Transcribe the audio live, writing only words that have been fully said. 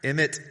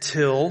Emmett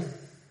Till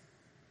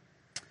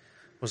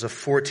was a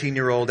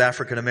 14-year-old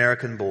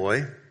African-American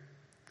boy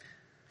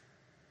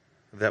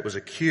that was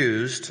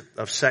accused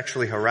of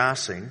sexually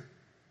harassing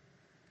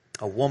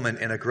a woman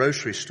in a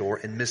grocery store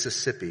in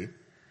Mississippi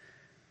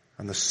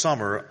in the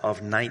summer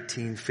of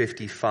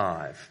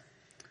 1955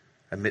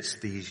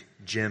 amidst the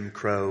Jim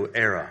Crow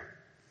era.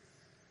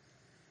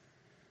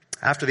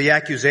 After the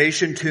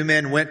accusation, 2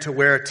 men went to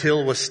where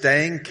Till was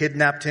staying,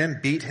 kidnapped him,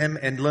 beat him,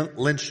 and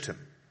lynched him.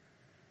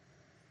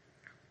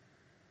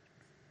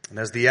 And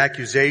as the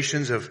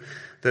accusations of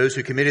those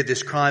who committed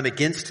this crime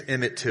against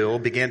Emmett Till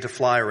began to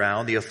fly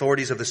around, the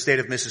authorities of the state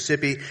of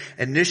Mississippi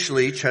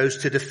initially chose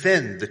to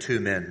defend the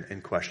 2 men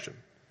in question.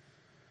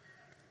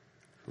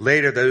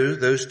 Later,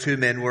 those 2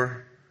 men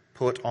were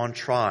put on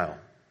trial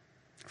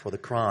for the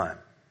crime.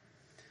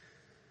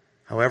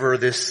 However,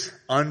 this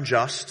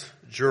unjust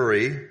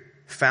jury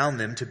found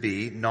them to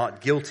be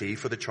not guilty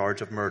for the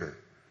charge of murder.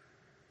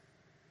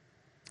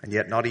 And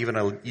yet, not even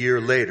a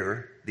year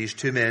later, these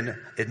 2 men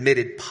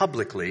admitted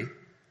publicly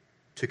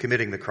to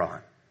committing the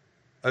crime,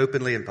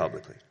 openly and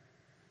publicly.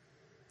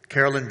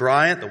 Carolyn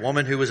Bryant, the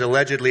woman who was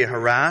allegedly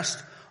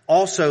harassed,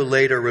 also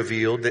later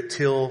revealed that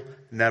Till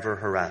never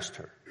harassed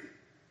her.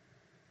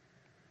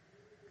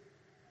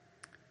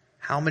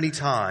 How many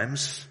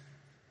times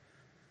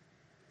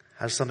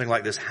has something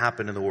like this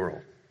happened in the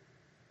world?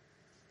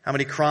 How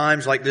many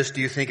crimes like this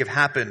do you think have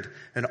happened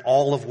in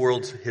all of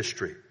world's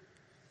history?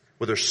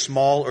 Whether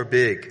small or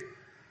big,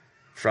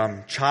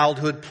 from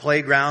childhood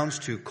playgrounds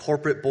to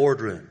corporate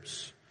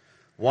boardrooms,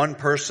 one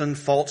person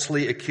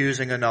falsely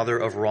accusing another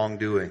of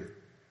wrongdoing.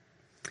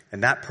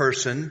 And that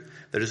person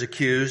that is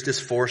accused is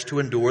forced to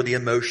endure the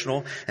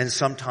emotional and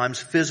sometimes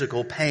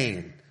physical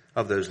pain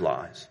of those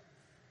lies.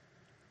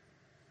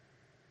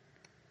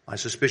 My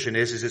suspicion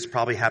is it's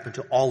probably happened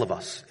to all of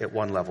us at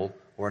one level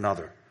or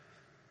another.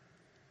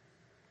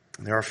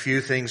 And there are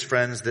few things,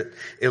 friends, that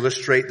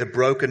illustrate the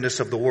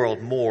brokenness of the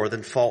world more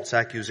than false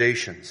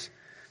accusations.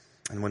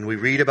 And when we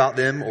read about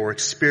them or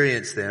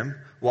experience them,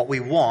 what we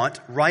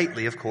want,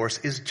 rightly, of course,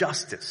 is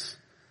justice,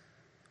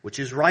 which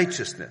is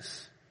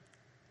righteousness.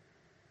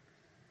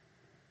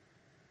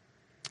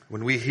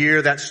 When we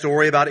hear that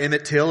story about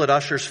Emmett Till, it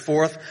ushers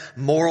forth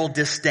moral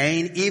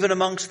disdain, even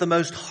amongst the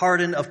most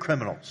hardened of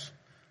criminals.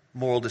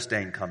 Moral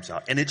disdain comes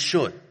out, and it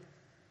should,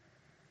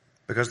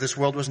 because this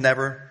world was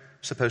never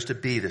supposed to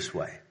be this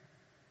way.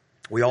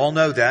 We all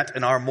know that,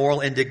 and our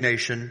moral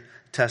indignation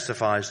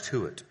testifies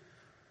to it.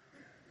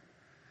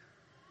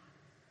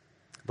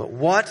 But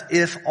what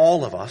if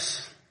all of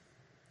us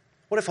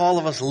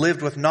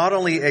lived with not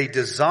only a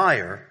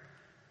desire,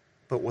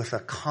 but with a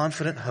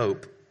confident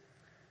hope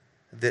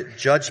that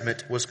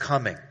judgment was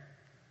coming,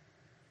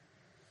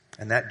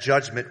 and that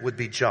judgment would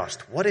be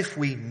just? What if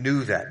we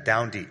knew that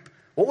down deep?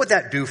 What would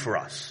that do for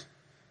us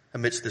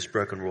amidst this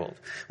broken world?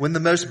 When the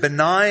most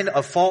benign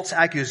of false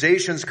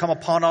accusations come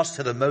upon us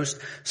to the most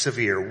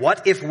severe,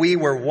 what if we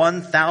were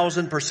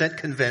 1,000%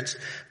 convinced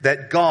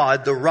that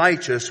God, the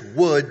righteous,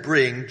 would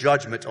bring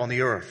judgment on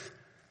the earth?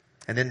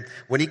 And then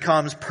when He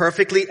comes,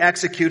 perfectly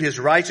execute His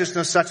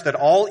righteousness such that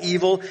all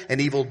evil and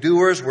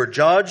evildoers were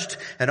judged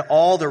and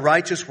all the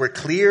righteous were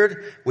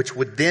cleared, which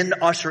would then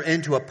usher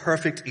into a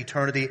perfect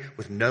eternity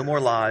with no more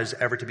lies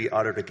ever to be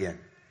uttered again.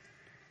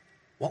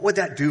 What would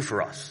that do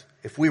for us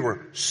if we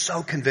were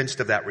so convinced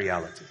of that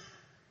reality?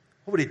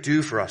 What would it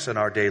do for us in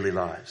our daily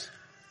lives?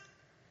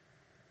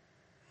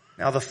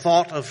 Now, the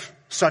thought of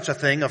such a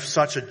thing, of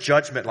such a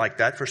judgment like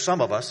that, for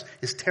some of us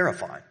is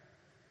terrifying.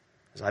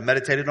 As I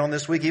meditated on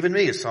this week, even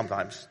me is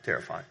sometimes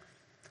terrifying.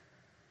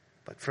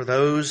 But for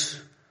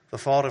those, the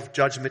thought of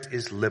judgment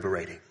is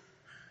liberating.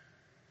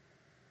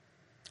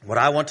 What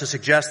I want to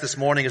suggest this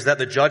morning is that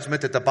the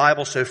judgment that the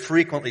Bible so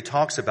frequently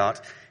talks about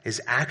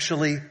is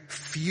actually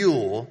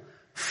fuel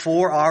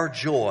for our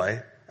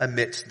joy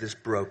amidst this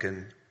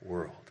broken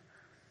world.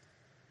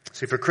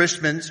 See, for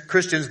Christians,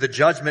 the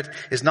judgment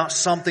is not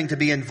something to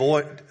be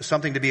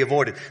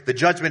avoided. The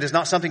judgment is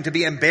not something to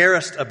be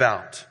embarrassed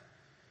about,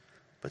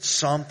 but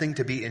something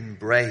to be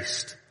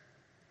embraced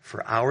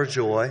for our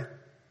joy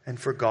and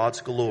for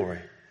God's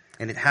glory.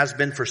 And it has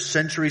been for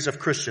centuries of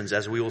Christians,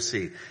 as we will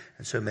see.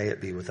 And so may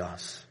it be with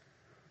us.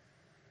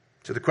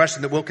 So the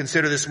question that we'll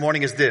consider this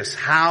morning is this: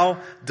 how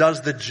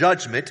does the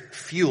judgment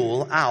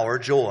fuel our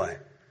joy?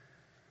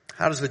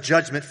 How does the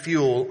judgment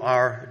fuel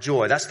our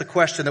joy? That's the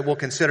question that we'll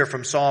consider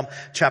from Psalm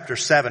chapter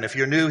 7. If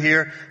you're new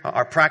here,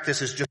 our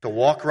practice is just to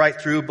walk right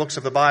through books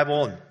of the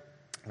Bible, and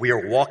we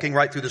are walking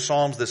right through the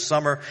Psalms this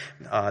summer.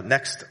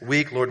 Next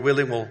week, Lord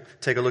willing, we'll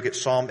take a look at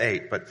Psalm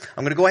 8. But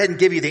I'm going to go ahead and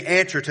give you the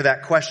answer to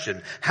that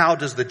question. How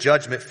does the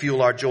judgment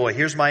fuel our joy?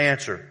 Here's my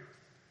answer.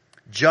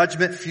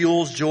 Judgment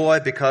fuels joy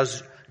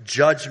because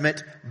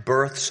judgment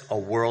births a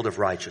world of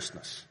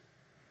righteousness.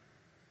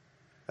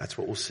 That's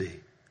what we'll see.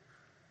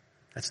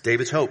 That's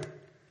David's hope.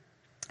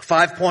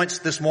 5 points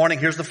this morning.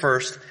 Here's the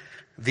first.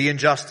 The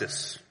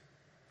injustice.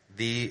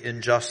 The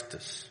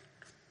injustice.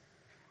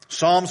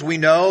 Psalms, we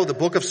know, the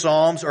book of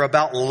Psalms are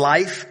about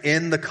life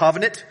in the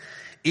covenant.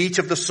 Each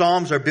of the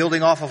Psalms are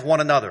building off of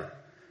one another.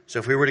 So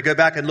if we were to go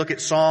back and look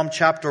at Psalm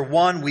chapter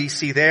 1, we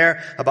see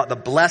there about the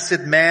blessed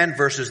man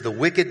versus the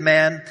wicked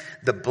man.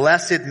 The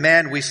blessed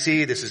man we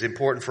see, this is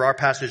important for our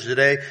passage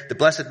today, the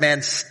blessed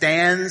man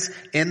stands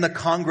in the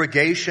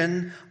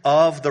congregation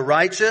of the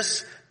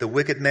righteous. The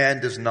wicked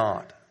man does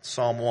not.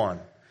 Psalm 1.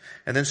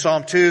 And then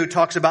Psalm 2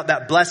 talks about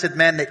that blessed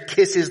man that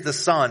kisses the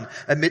sun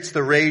amidst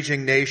the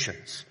raging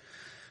nations.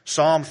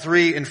 Psalm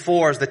 3 and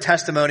 4 is the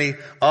testimony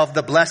of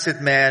the blessed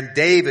man,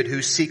 David,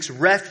 who seeks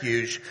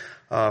refuge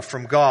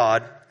from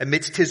God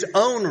amidst his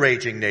own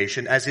raging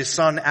nation as his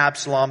son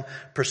Absalom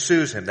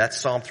pursues him. That's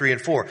Psalm 3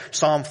 and 4.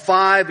 Psalm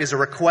 5 is a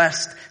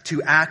request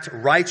to act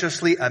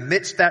righteously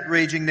amidst that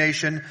raging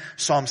nation.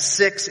 Psalm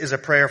 6 is a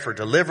prayer for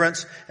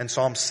deliverance. And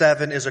Psalm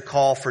 7 is a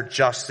call for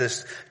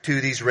justice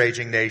to these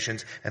raging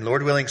nations. And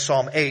Lord willing,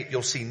 Psalm 8,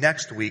 you'll see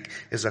next week,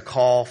 is a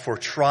call for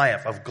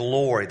triumph, of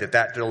glory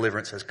that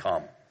deliverance has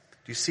come.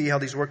 Do you see how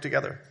these work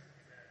together?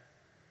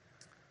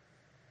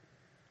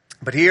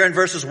 But here in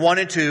verses 1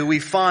 and 2,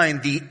 we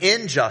find the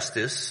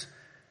injustice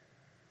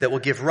that will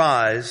give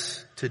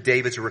rise to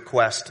David's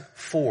request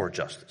for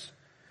justice.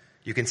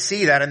 You can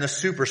see that in the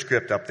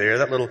superscript up there,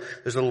 those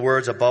little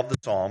words above the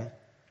psalm.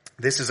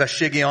 This is a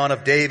Shiggaion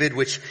of David,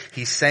 which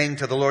he sang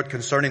to the Lord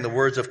concerning the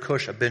words of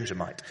Cush, a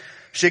Benjamite.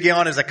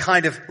 Shiggaion is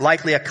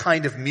likely a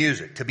kind of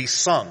music to be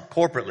sung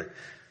corporately.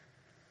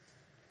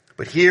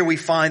 But here we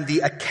find the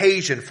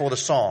occasion for the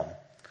psalm.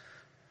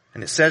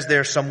 And it says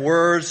there some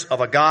words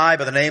of a guy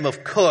by the name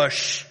of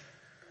Cush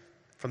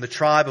from the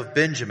tribe of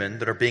Benjamin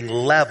that are being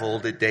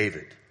leveled at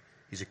David.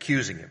 He's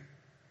accusing him.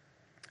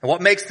 And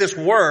what makes this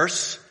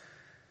worse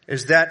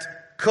is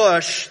that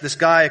Cush, this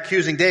guy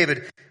accusing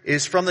David,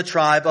 is from the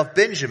tribe of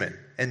Benjamin.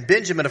 And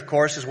Benjamin, of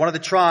course, is one of the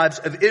tribes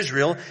of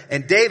Israel.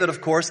 And David,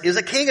 of course, is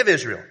a king of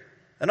Israel.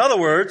 In other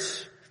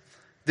words,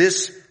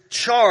 this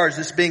charge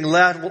that's being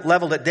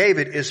leveled at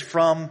David is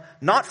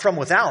not from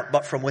without,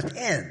 but from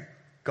within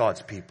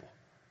God's people.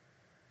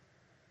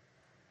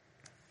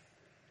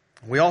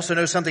 We also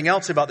know something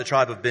else about the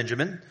tribe of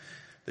Benjamin.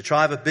 The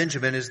tribe of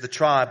Benjamin is the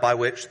tribe by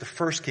which the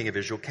first king of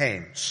Israel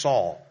came,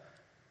 Saul,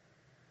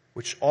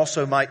 which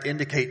also might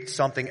indicate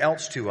something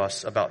else to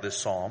us about this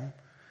psalm.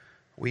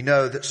 We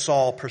know that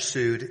Saul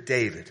pursued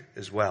David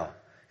as well.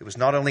 It was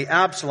not only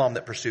Absalom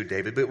that pursued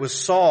David, but it was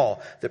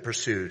Saul that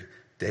pursued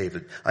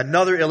David.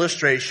 Another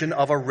illustration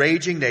of a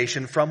raging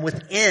nation from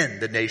within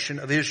the nation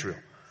of Israel.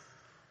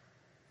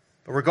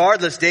 But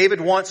regardless, David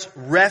wants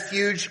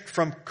refuge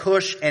from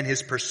Cush and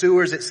his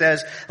pursuers, it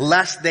says,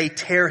 lest they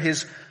tear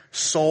his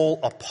soul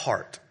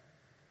apart.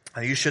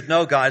 Now you should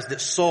know, guys,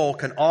 that soul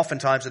can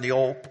oftentimes in the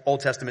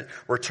Old Testament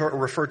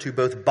refer to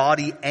both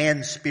body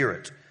and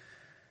spirit.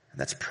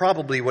 And that's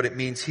probably what it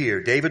means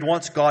here. David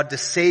wants God to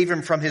save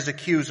him from his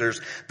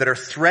accusers that are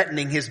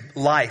threatening his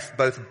life,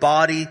 both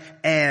body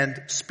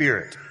and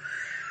spirit.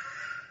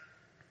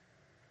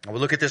 We'll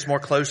look at this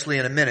more closely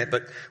in a minute,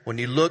 but when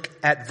you look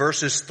at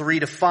verses 3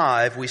 to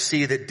 5, we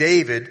see that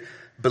David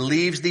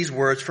believes these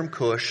words from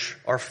Cush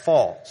are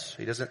false.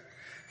 He doesn't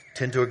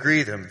tend to agree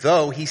with them,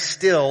 though he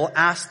still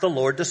asks the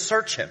Lord to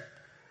search him.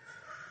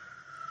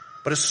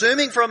 But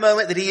assuming for a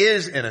moment that he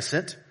is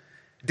innocent,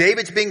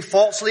 David's being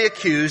falsely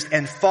accused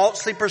and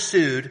falsely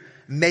pursued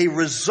may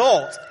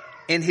result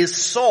in his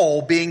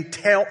soul being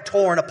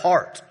torn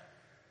apart.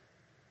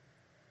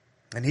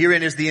 And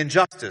herein is the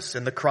injustice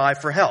and the cry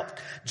for help.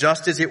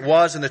 Just as it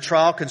was in the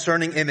trial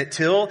concerning Emmett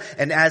Till,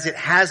 and as it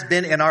has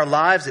been in our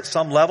lives at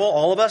some level,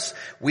 all of us,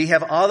 we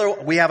have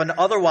an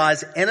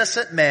otherwise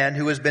innocent man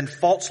who has been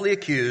falsely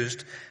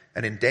accused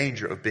and in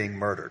danger of being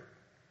murdered.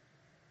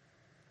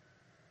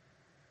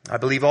 I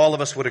believe all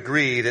of us would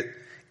agree that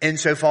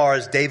insofar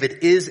as David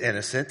is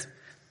innocent,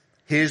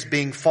 his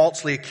being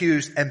falsely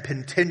accused and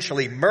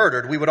potentially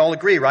murdered, we would all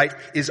agree, right,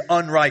 is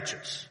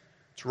unrighteous.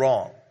 It's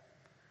wrong.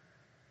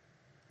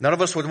 None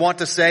of us would want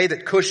to say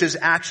that Cush's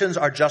actions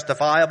are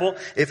justifiable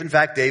if in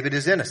fact David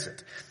is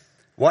innocent.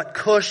 What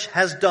Cush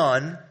has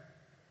done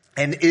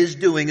and is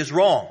doing is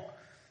wrong.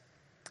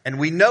 And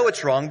we know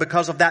it's wrong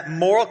because of that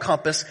moral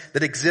compass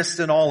that exists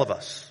in all of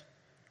us.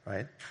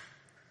 Right?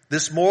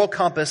 This moral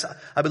compass,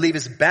 I believe,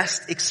 is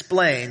best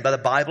explained by the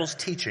Bible's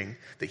teaching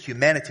that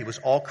humanity was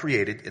all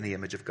created in the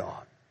image of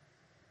God.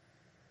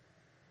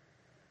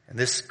 And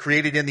this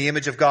created in the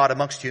image of God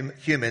amongst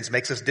humans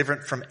makes us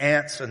different from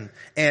ants and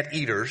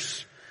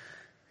anteaters.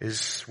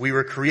 Is we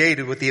were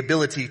created with the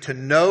ability to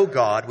know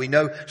God. We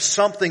know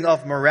something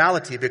of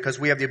morality because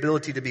we have the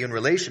ability to be in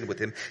relation with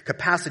Him,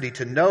 capacity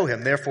to know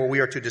Him. Therefore,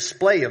 we are to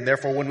display Him.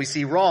 Therefore, when we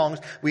see wrongs,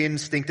 we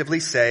instinctively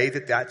say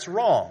that that's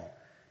wrong.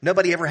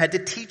 Nobody ever had to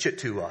teach it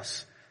to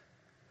us.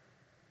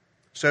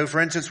 So, for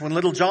instance, when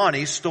little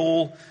Johnny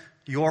stole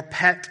your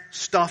pet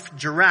stuffed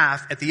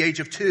giraffe at the age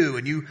of 2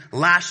 and you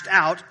lashed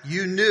out,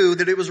 you knew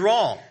that it was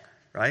wrong,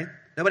 right?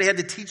 Nobody had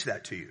to teach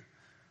that to you.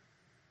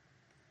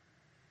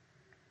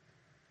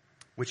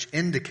 Which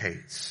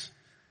indicates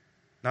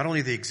not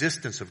only the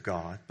existence of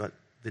God, but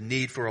the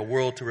need for a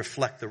world to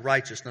reflect the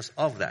righteousness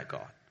of that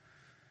God.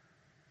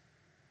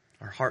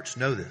 Our hearts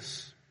know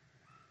this.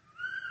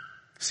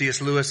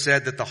 C.S. Lewis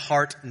said that the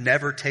heart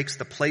never takes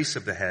the place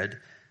of the head,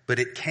 but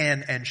it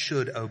can and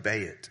should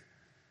obey it.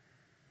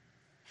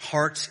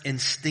 Hearts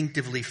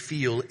instinctively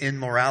feel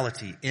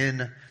immorality,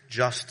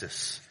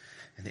 injustice.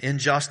 And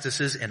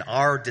injustices and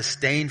our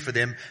disdain for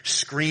them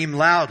scream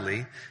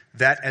loudly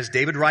that, as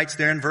David writes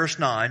there in verse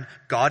 9,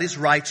 God is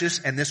righteous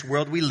and this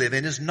world we live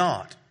in is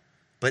not,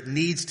 but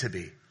needs to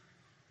be.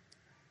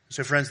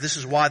 So friends, this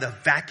is why the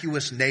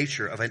vacuous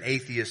nature of an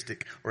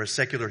atheistic or a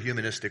secular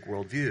humanistic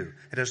worldview.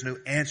 It has no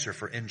answer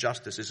for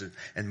injustices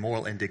and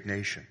moral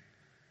indignation.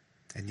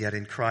 And yet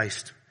in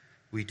Christ,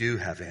 we do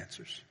have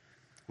answers.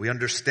 We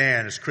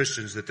understand as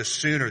Christians that the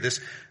sooner this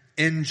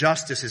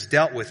injustice is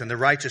dealt with and the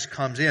righteous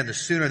comes in, the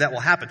sooner that will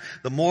happen,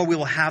 the more we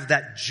will have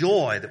that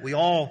joy that we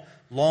all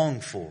long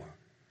for.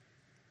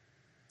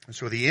 And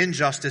so the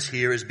injustice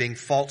here is being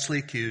falsely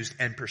accused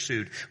and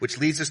pursued, which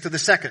leads us to the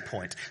second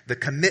point, the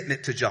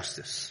commitment to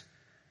justice.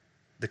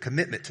 The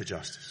commitment to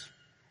justice.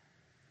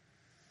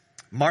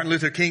 Martin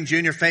Luther King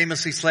Jr.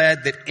 famously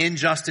said that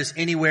injustice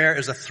anywhere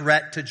is a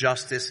threat to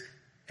justice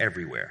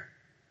everywhere.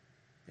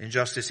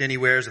 Injustice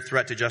anywhere is a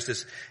threat to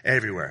justice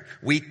everywhere.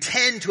 We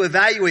tend to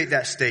evaluate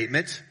that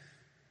statement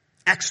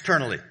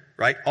externally,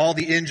 right? All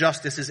the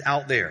injustices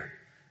out there.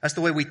 That's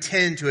the way we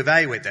tend to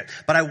evaluate that.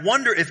 But I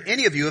wonder if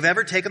any of you have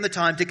ever taken the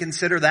time to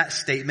consider that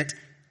statement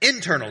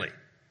internally.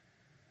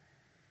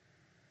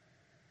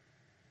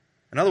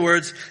 In other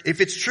words,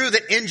 if it's true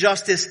that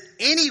injustice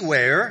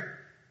anywhere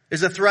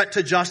is a threat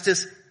to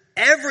justice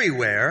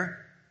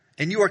everywhere,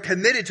 and you are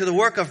committed to the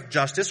work of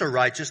justice or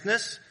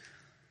righteousness,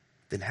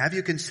 then have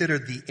you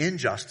considered the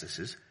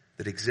injustices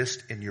that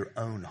exist in your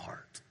own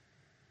heart?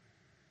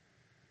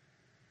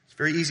 It's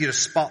very easy to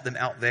spot them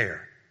out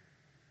there.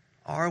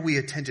 Are we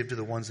attentive to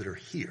the ones that are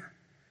here?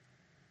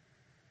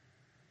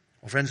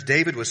 Well, friends,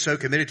 David was so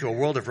committed to a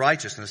world of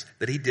righteousness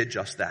that he did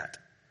just that.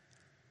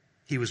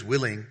 He was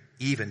willing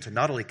even to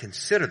not only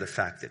consider the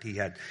fact that he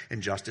had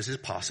injustices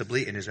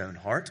possibly in his own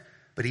heart,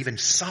 but even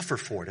suffer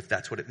for it if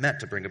that's what it meant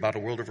to bring about a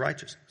world of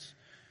righteousness.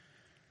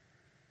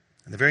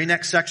 In the very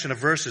next section of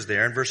verses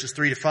there, in verses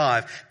 3 to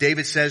 5,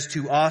 David says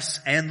to us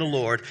and the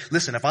Lord,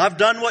 listen, if I've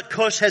done what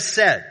Cush has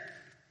said,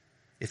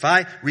 if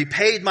I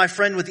repaid my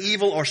friend with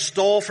evil or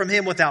stole from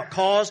him without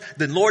cause,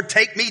 then Lord,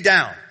 take me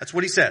down. That's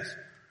what he says.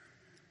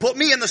 Put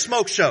me in the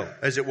smoke show,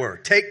 as it were.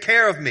 Take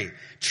care of me.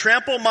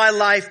 Trample my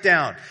life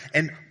down.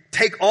 And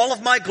take all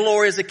of my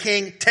glory as a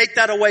king. Take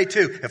that away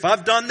too. If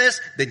I've done this,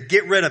 then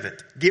get rid of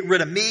it. Get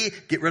rid of me.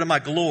 Get rid of my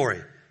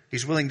glory.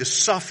 He's willing to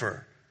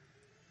suffer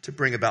to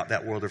bring about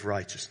that world of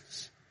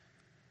righteousness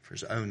for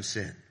his own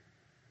sin.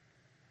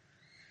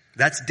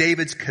 That's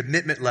David's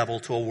commitment level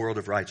to a world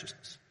of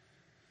righteousness.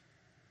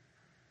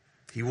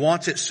 He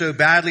wants it so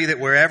badly that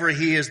wherever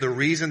he is the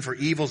reason for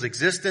evil's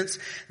existence,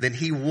 then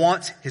he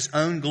wants his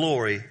own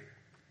glory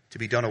to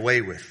be done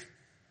away with.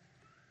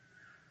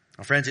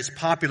 Now, friends, it's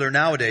popular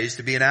nowadays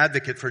to be an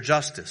advocate for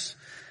justice.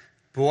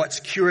 But what's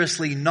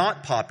curiously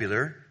not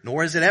popular,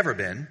 nor has it ever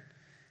been,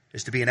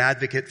 is to be an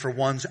advocate for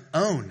one's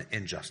own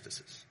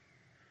injustices.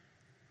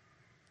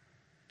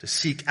 To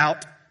seek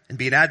out and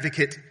be an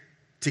advocate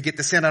to get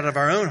the sin out of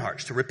our own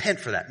hearts, to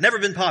repent for that. Never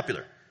been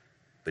popular.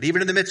 But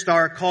even in the midst of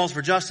our calls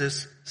for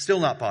justice, still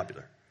not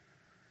popular.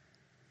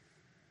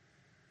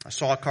 I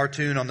saw a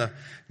cartoon on the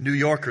New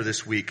Yorker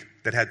this week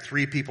that had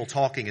 3 people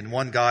talking and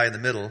one guy in the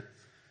middle.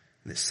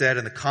 And it said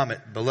in the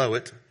comment below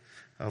it,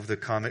 of the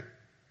comic,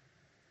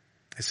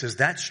 it says,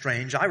 "That's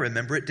strange. I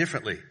remember it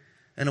differently,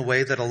 in a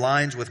way that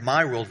aligns with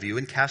my worldview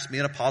and casts me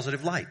in a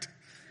positive light."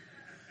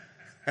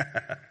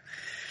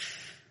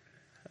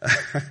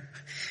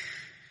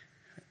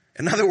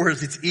 In other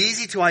words, it's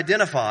easy to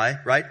identify,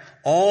 right,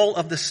 all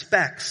of the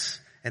specks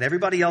in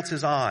everybody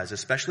else's eyes,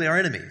 especially our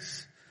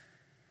enemies.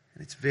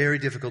 And it's very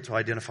difficult to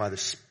identify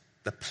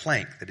the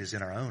plank that is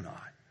in our own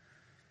eye.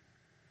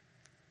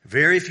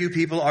 Very few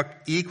people are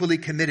equally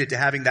committed to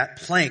having that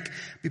plank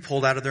be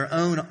pulled out of their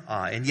own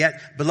eye. And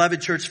yet,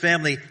 beloved church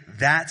family,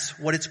 that's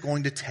what it's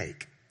going to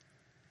take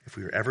if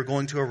we are ever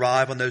going to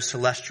arrive on those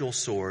celestial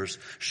shores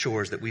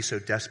that we so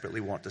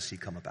desperately want to see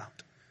come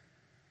about.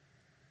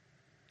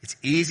 It's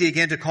easy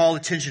again to call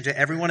attention to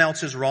everyone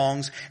else's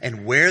wrongs,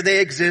 and where they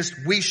exist,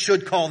 we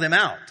should call them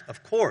out,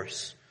 of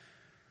course.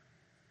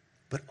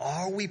 But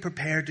are we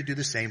prepared to do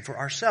the same for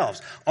ourselves?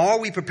 Are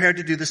we prepared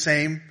to do the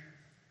same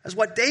as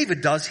what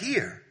David does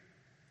here?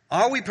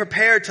 Are we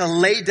prepared to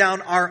lay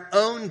down our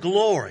own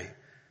glory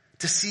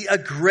to see a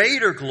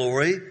greater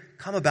glory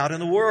come about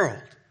in the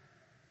world?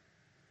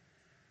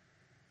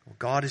 Well,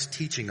 God is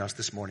teaching us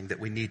this morning that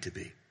we need to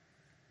be.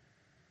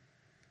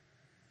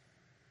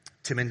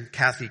 Tim and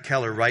Kathy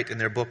Keller write in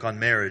their book on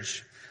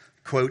marriage,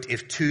 quote,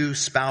 "If 2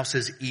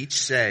 spouses each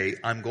say,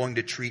 I'm going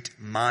to treat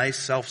my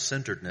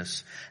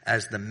self-centeredness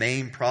as the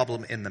main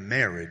problem in the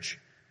marriage,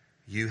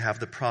 you have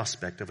the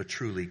prospect of a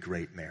truly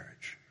great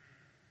marriage."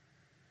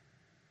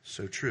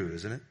 So true,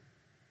 isn't it?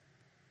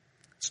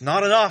 It's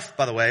not enough,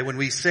 by the way, when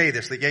we say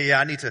this, that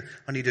I need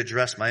to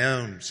address my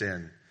own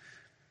sin.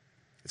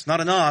 It's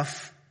not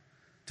enough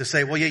to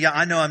say, well,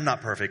 I know I'm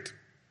not perfect.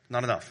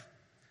 Not enough.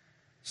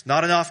 It's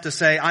not enough to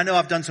say, I know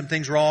I've done some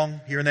things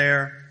wrong here and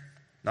there.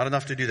 Not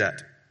enough to do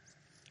that.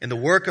 In the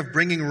work of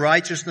bringing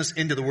righteousness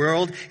into the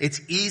world,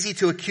 it's easy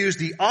to accuse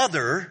the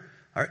other,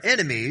 our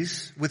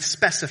enemies, with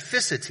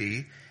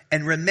specificity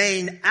and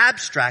remain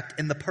abstract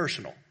in the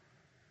personal.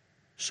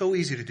 So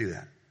easy to do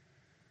that.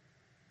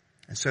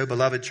 And so,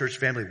 beloved church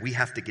family, we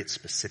have to get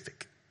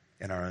specific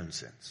in our own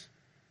sins.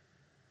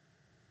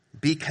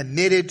 Be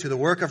committed to the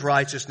work of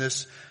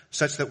righteousness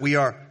such that we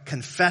are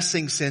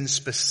confessing sin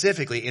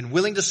specifically and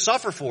willing to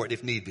suffer for it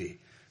if need be.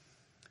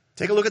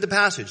 Take a look at the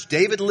passage.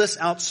 David lists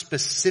out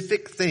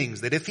specific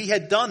things that if he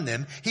had done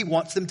them, he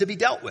wants them to be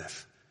dealt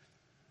with.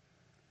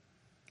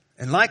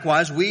 And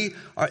likewise,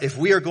 if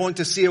we are going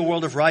to see a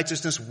world of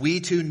righteousness,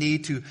 we too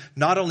need to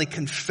not only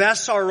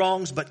confess our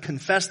wrongs, but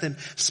confess them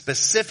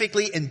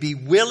specifically and be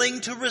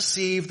willing to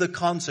receive the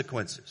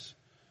consequences.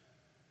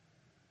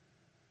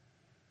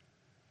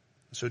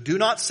 So do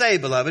not say,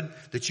 beloved,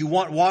 that you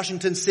want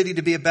Washington City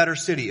to be a better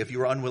city if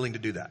you are unwilling to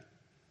do that.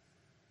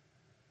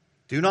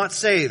 Do not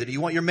say that you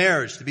want your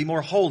marriage to be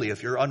more holy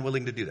if you're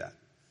unwilling to do that.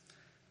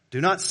 Do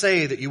not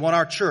say that you want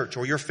our church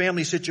or your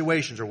family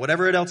situations or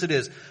whatever else it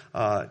is.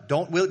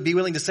 Don't be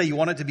willing to say you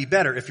want it to be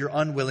better if you're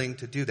unwilling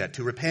to do that.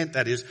 To repent,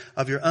 that is,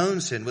 of your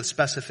own sin with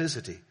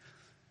specificity.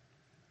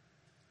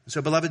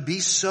 So, beloved,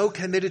 be so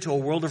committed to a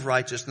world of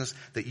righteousness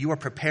that you are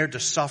prepared to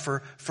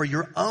suffer for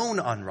your own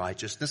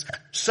unrighteousness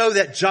so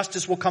that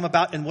justice will come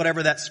about in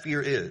whatever that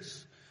sphere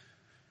is.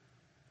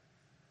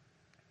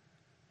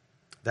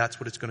 That's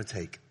what it's going to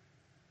take.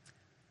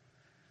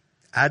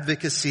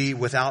 Advocacy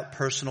without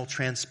personal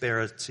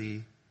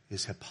transparency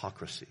is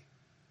hypocrisy.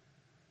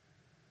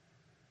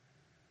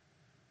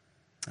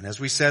 And as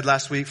we said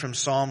last week from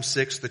Psalm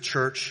 6, the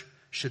church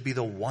should be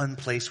the one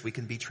place we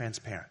can be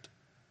transparent.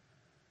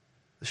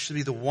 This should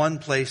be the one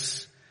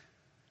place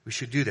we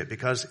should do that,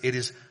 because it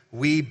is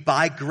we,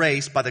 by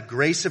grace, by the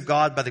grace of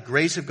God,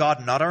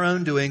 not our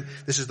own doing,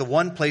 this is the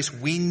one place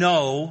we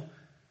know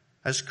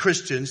as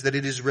Christians that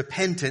it is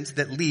repentance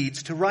that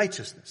leads to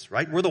righteousness,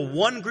 right? We're the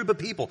one group of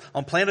people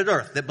on planet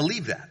Earth that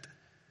believe that.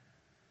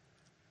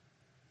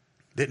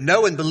 That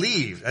know and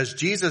believe, as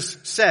Jesus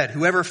said,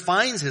 whoever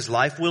finds his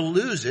life will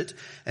lose it,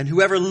 and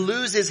whoever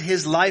loses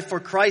his life for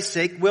Christ's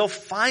sake will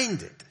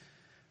find it.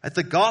 That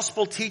the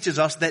gospel teaches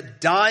us that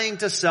dying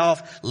to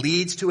self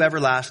leads to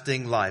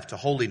everlasting life, to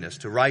holiness,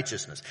 to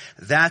righteousness.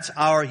 That's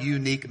our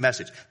unique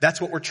message. That's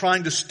what we're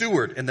trying to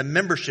steward in the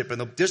membership and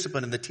the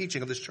discipline and the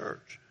teaching of this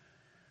church.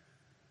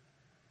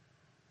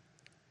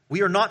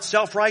 We are not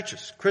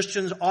self-righteous.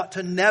 Christians ought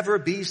to never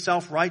be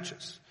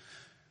self-righteous.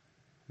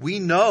 We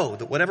know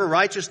that whatever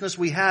righteousness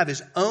we have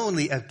is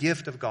only a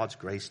gift of God's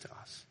grace to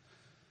us.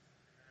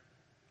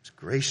 It's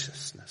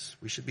graciousness.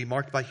 We should be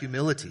marked by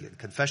humility and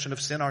confession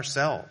of sin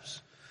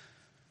ourselves.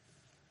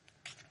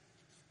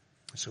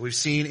 So we've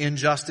seen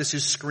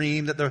injustices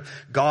scream that the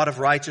God of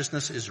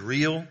righteousness is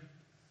real,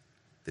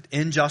 that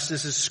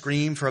injustices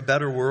scream for a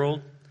better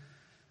world.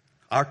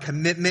 Our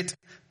commitment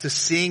to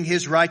seeing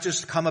his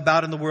righteousness come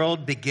about in the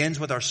world begins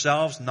with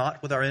ourselves,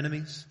 not with our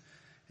enemies.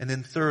 And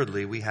then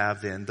thirdly, we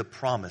have then the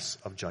promise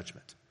of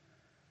judgment.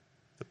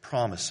 The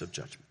promise of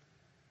judgment.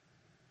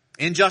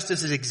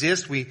 Injustices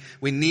exist. We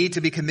need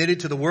to be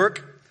committed to the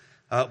work,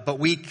 but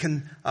we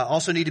can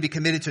also need to be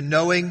committed to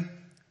knowing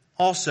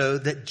also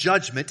that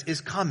judgment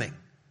is coming.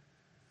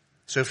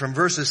 So from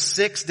verses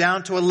 6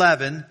 down to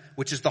 11,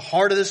 which is the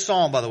heart of this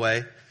psalm, by the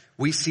way,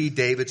 we see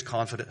David's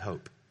confident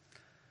hope.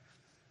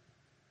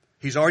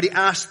 He's already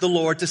asked the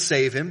Lord to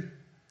save him,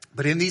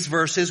 but in these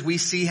verses we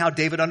see how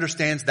David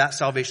understands that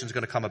salvation is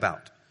going to come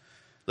about.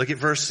 Look at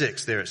verse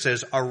 6 there. It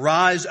says,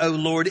 "Arise, O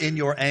Lord, in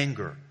your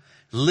anger.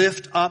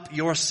 Lift up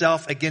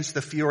yourself against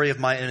the fury of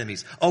my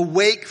enemies.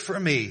 Awake for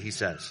me," he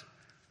says.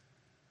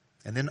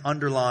 And then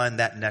underline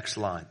that next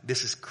line.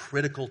 This is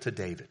critical to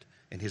David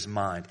in his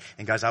mind.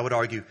 And guys, I would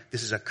argue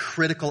this is a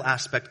critical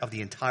aspect of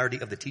the entirety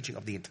of the teaching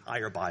of the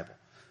entire Bible.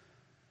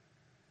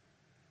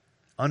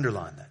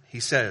 Underline that. He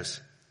says,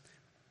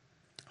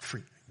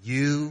 "For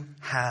you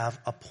have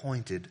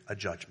appointed a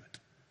judgment."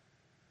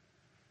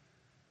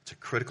 It's a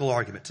critical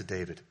argument to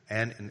David.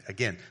 And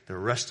again, the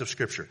rest of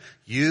Scripture.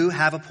 You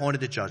have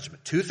appointed a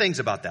judgment. Two things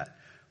about that.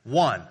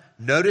 One,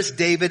 notice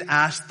David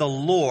asked the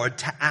Lord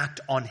to act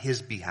on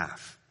his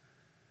behalf.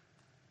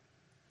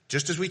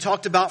 Just as we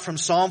talked about from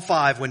Psalm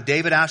 5, when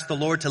David asked the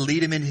Lord to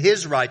lead him in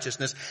his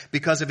righteousness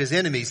because of his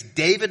enemies,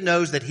 David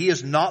knows that he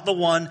is not the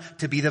one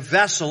to be the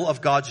vessel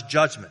of God's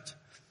judgment.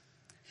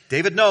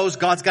 David knows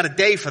God's got a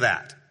day for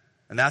that.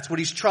 And that's what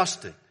he's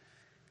trusting.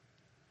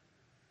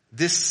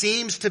 This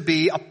seems to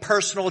be a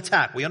personal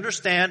attack. We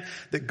understand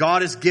that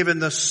God has given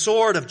the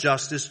sword of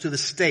justice to the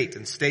state,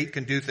 and state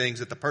can do things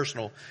that the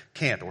personal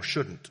can't or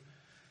shouldn't.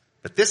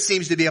 But this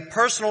seems to be a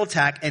personal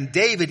attack, and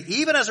David,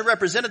 even as a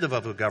representative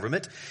of the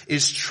government,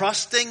 is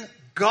trusting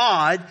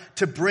God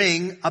to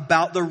bring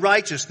about the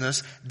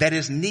righteousness that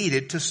is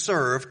needed to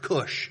serve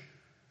Cush,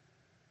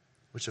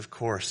 which of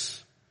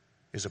course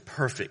is a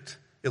perfect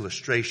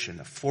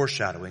illustration, a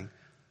foreshadowing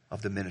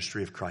of the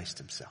ministry of Christ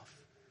himself.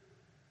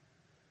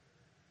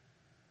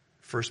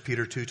 1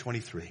 Peter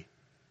 2:23.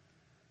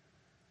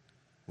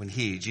 When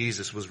he,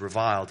 Jesus, was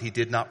reviled, he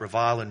did not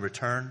revile in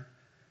return.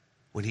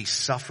 When he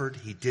suffered,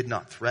 he did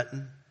not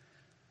threaten,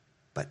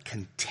 but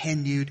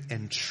continued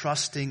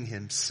entrusting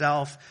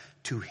himself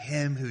to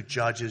him who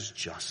judges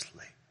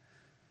justly.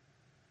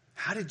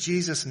 How did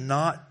Jesus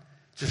not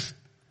just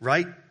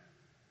right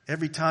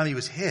every time he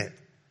was hit?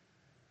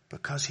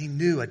 Because he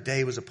knew a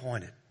day was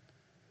appointed.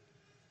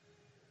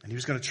 And he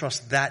was going to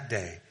trust that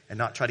day and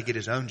not try to get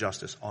his own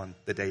justice on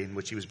the day in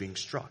which he was being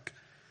struck.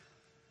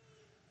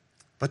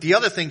 But the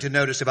other thing to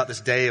notice about this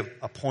day of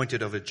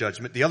appointed of a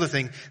judgment, the other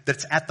thing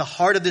that's at the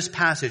heart of this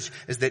passage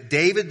is that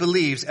David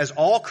believes, as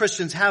all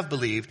Christians have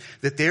believed,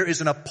 that there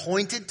is an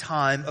appointed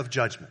time of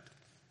judgment.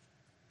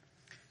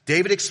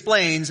 David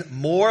explains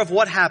more of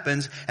what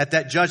happens at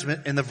that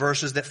judgment in the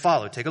verses that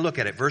follow. Take a look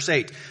at it. Verse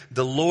 8,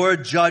 the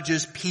Lord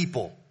judges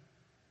people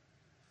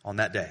on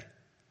that day.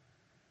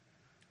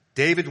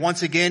 David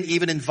once again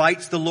even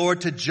invites the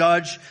Lord to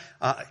judge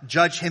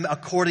him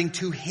according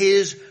to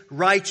his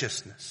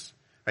righteousness.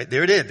 Right,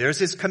 there it is. There's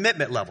his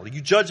commitment level. You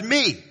judge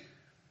me.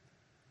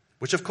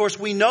 Which of course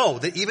we know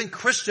that even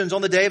Christians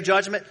on the day of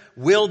judgment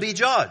will be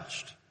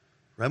judged.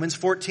 Romans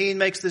 14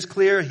 makes this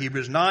clear.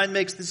 Hebrews 9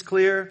 makes this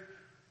clear.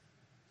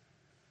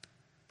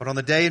 But on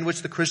the day in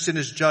which the Christian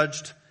is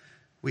judged,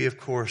 we of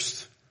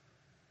course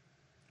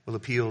will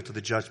appeal to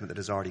the judgment that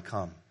has already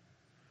come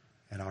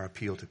and our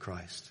appeal to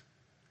Christ.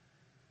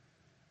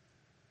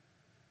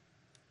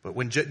 But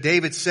when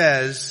David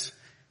says,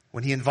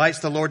 when he invites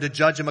the Lord to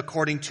judge him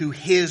according to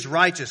his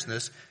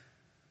righteousness,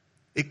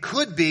 it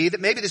could be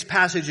that maybe this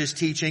passage is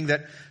teaching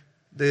that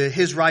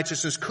his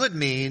righteousness could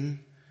mean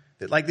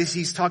that like this,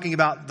 he's talking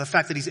about the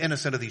fact that he's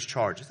innocent of these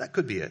charges. That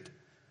could be it.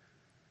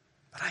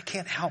 But I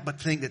can't help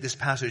but think that this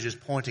passage is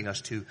pointing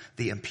us to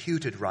the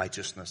imputed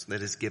righteousness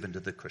that is given to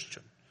the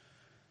Christian.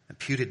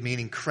 Imputed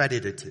meaning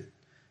credited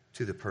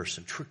to the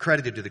person,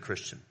 credited to the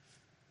Christian.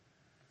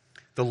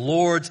 The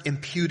Lord's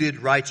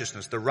imputed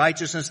righteousness, the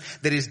righteousness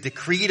that is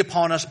decreed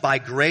upon us by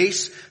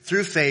grace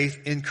through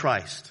faith in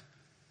Christ.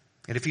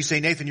 And if you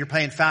say, Nathan, you're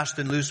playing fast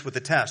and loose with the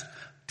text,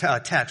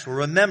 well,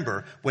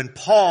 remember, when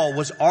Paul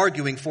was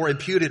arguing for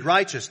imputed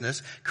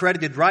righteousness,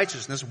 credited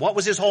righteousness, what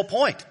was his whole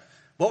point?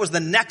 What was the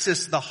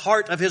nexus, the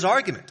heart of his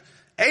argument?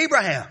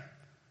 Abraham.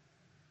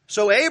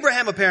 So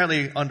Abraham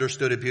apparently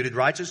understood imputed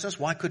righteousness.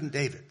 Why couldn't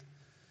David?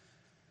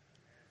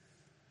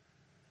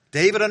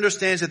 David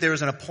understands that there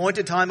is an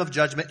appointed time of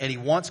judgment and he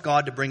wants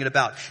God to bring it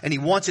about. And he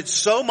wants it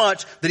so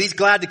much that he's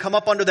glad to come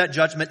up under that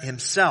judgment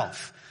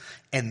himself.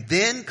 And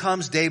then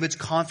comes David's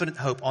confident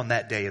hope on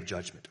that day of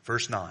judgment.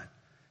 Verse 9.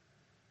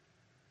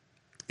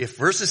 If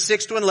verses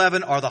 6 to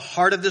 11 are the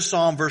heart of this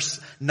psalm, verse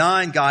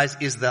 9, guys,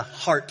 is the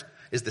heart,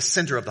 is the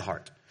center of the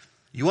heart.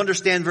 You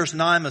understand verse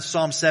 9 of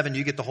Psalm 7,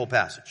 you get the whole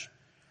passage.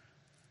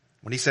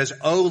 When he says,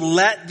 oh,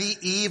 let the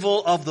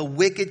evil of the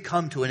wicked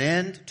come to an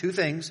end. Two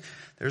things.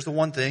 There's the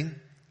one thing.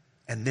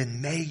 And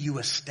then may you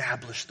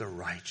establish the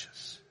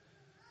righteous.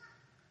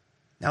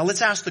 Now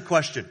let's ask the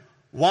question,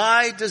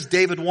 why does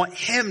David want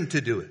him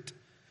to do it?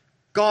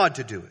 God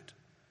to do it?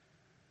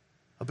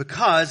 Well,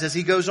 because, as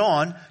he goes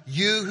on,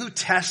 you who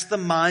test the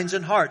minds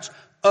and hearts,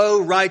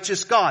 O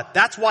righteous God.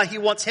 That's why he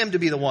wants him to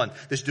be the one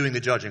that's doing the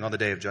judging on the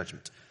day of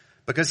judgment.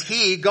 Because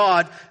he,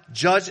 God,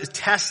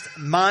 tests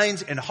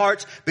minds and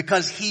hearts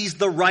because he's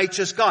the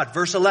righteous God.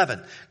 Verse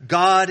 11,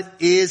 God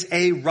is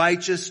a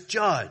righteous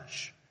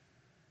judge.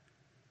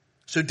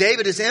 So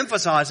David is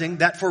emphasizing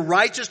that for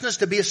righteousness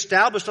to be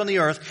established on the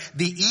earth,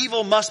 the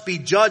evil must be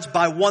judged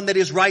by one that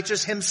is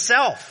righteous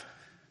himself.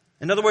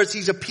 In other words,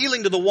 he's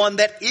appealing to the one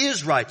that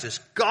is righteous,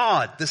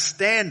 God, the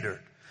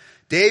standard.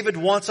 David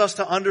wants us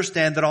to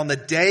understand that on the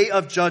day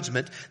of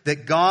judgment,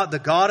 that God, the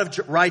God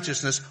of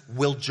righteousness,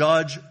 will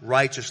judge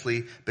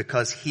righteously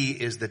because he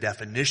is the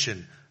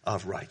definition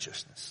of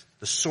righteousness,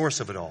 the source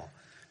of it all.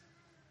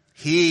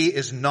 He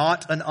is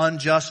not an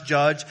unjust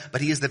judge, but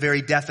he is the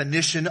very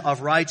definition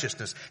of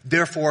righteousness.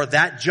 Therefore,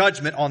 that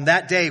judgment on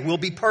that day will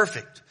be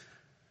perfect.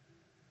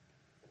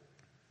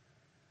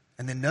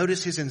 And then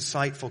notice his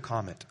insightful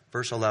comment,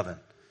 verse 11.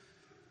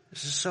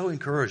 This is so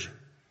encouraging.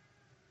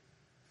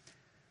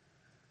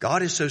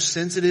 God is so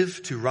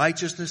sensitive to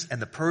righteousness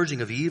and the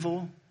purging of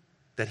evil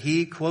that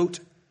he, quote,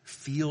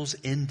 feels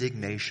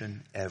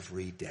indignation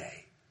every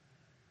day.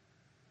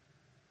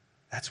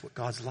 That's what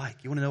God's like.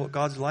 You want to know what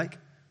God's like?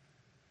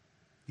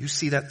 You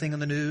see that thing on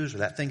the news or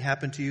that thing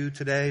happened to you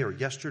today or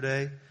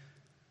yesterday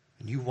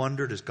and you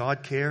wonder, does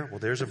God care? Well,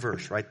 there's a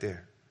verse right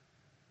there.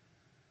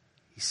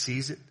 He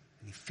sees it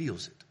and he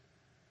feels it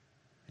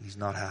and he's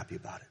not happy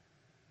about it.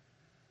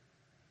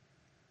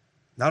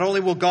 Not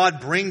only will God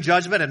bring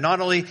judgment and not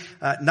only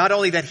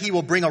that he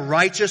will bring a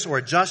righteous or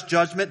a just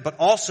judgment, but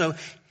also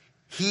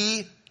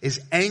he is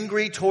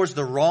angry towards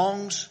the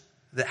wrongs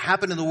that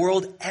happen in the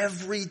world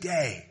every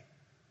day.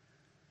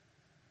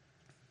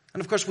 And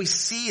of course, we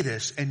see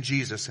this in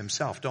Jesus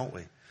himself, don't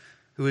we?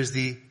 Who is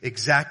the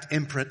exact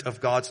imprint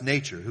of God's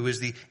nature, who is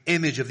the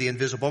image of the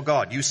invisible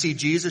God. You see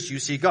Jesus, you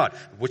see God,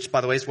 which,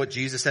 by the way, is what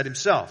Jesus said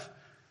himself.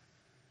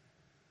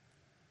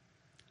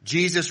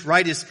 Jesus,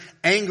 right, is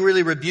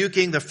angrily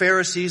rebuking the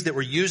Pharisees that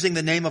were using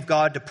the name of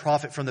God to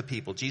profit from the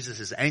people. Jesus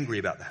is angry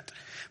about that.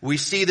 We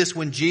see this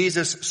when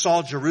Jesus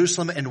saw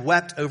Jerusalem and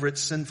wept over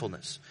its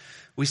sinfulness.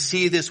 We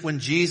see this when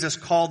Jesus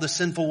called the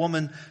sinful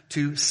woman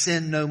to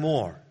sin no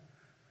more.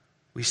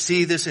 We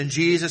see this in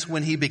Jesus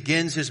when he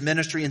begins his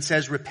ministry and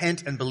says,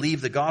 repent and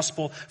believe the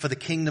gospel, for the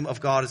kingdom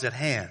of God is at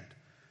hand.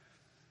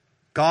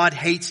 God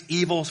hates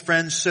evil,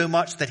 friends, so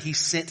much that he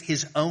sent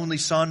his only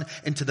son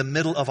into the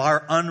middle of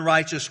our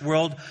unrighteous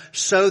world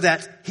so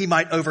that he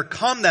might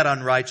overcome that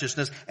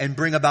unrighteousness and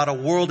bring about a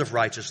world of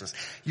righteousness.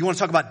 You want to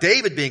talk about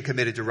David being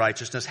committed to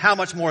righteousness. How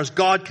much more is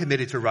God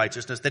committed to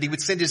righteousness, that he would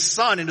send his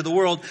son into the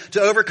world to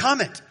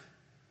overcome it?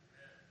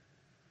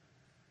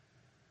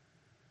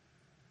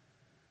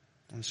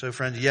 And so,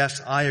 friends,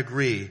 yes, I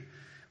agree.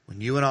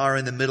 When you and I are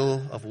in the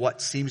middle of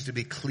what seems to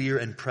be clear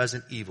and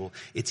present evil,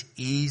 it's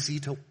easy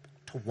to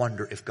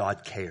wonder if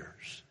God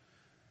cares.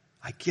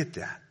 I get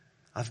that.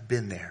 I've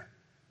been there.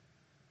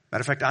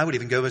 Matter of fact, I would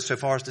even go so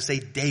far as to say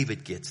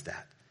David gets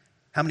that.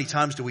 How many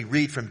times do we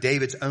read from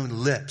David's own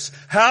lips,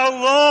 how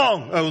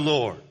long, O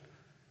Lord?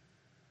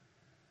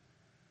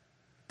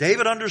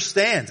 David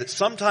understands that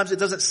sometimes it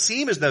doesn't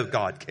seem as though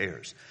God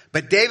cares.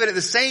 But David at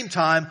the same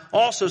time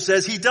also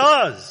says he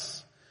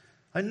does.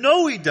 I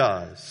know he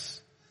does.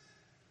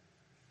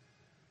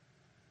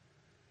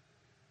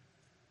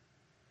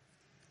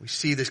 We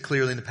see this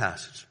clearly in the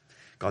passage.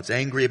 God's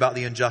angry about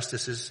the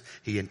injustices.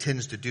 He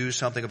intends to do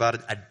something about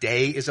it. A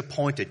day is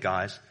appointed,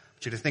 guys. I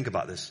want you to think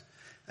about this.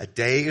 A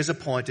day is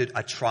appointed.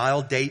 A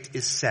trial date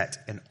is set.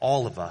 And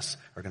all of us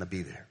are going to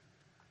be there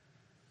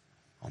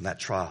on that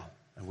trial.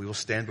 And we will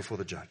stand before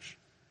the judge.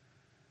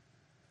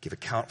 Give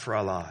account for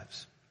our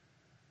lives.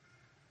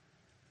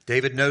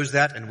 David knows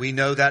that, and we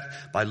know that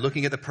by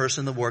looking at the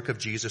person and the work of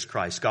Jesus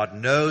Christ. God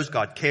knows,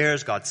 God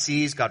cares, God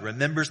sees, God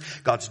remembers.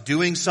 God's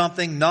doing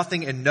something.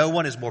 Nothing and no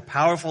one is more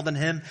powerful than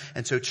him.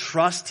 And so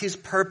trust his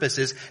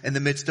purposes in the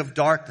midst of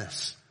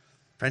darkness.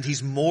 Friend,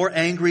 he's more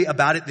angry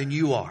about it than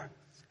you are.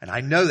 And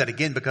I know that,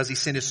 again, because he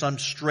sent his son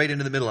straight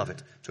into the middle of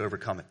it to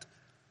overcome it.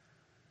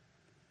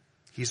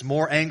 He's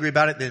more angry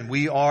about it than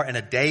we are, and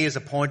a day is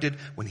appointed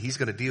when he's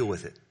going to deal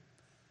with it.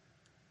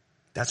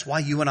 That's why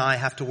you and I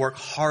have to work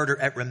harder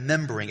at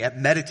remembering, at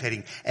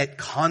meditating, at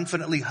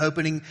confidently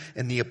hoping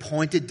in the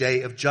appointed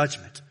day of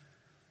judgment.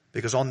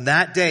 Because on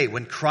that day,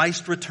 when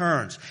Christ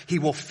returns, he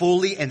will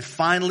fully and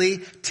finally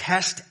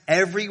test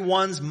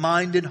everyone's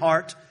mind and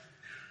heart,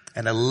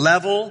 and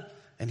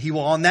he will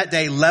on that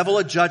day level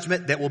a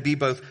judgment that will be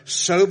both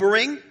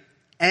sobering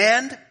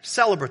and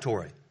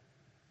celebratory.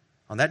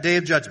 On that day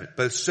of judgment,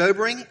 both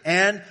sobering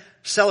and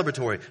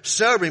celebratory.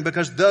 Sobering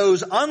because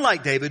those,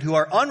 unlike David, who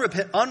are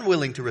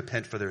unwilling to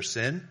repent for their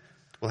sin,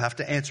 will have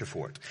to answer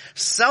for it.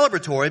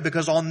 Celebratory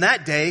because on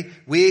that day,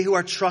 we who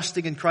are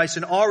trusting in Christ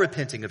and are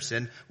repenting of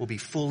sin will be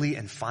fully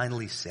and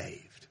finally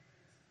saved.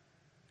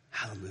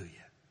 Hallelujah.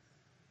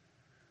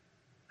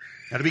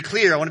 Now to be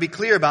clear, I want to be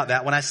clear about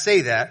that. When I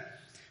say that,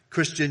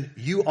 Christian,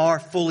 you are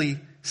fully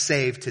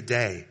saved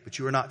today, but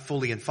you are not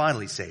fully and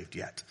finally saved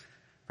yet.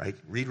 Right?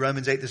 Read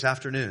Romans 8 this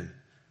afternoon.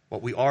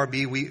 What we are,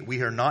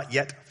 we are not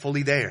yet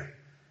fully there.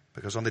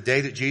 Because on the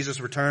day that Jesus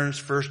returns,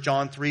 1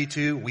 John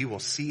 3:2, we will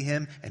see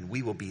him and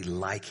we will be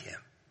like him.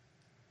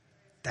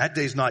 That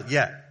day's not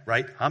yet,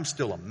 right? I'm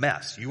still a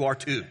mess. You are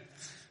too,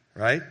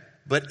 right?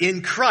 But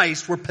in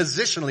Christ, we're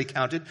positionally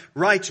counted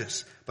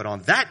righteous. But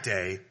on that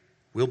day,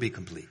 we'll be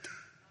complete.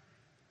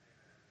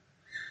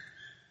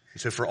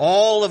 So for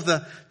all of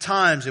the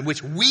times in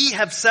which we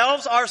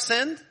ourselves are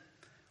sinned,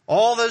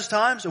 all those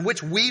times in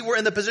which we were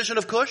in the position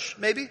of Cush,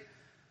 maybe,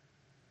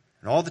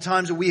 and all the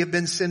times that we have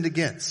been sinned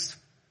against,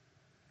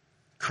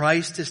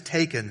 Christ has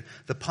taken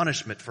the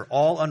punishment for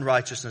all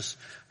unrighteousness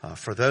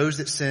for those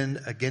that sin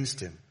against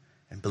him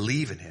and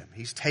believe in him.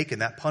 He's taken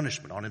that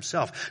punishment on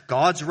himself.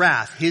 God's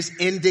wrath, his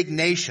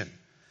indignation,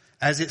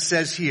 as it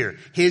says here,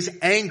 his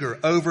anger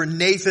over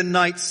Nathan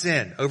Knight's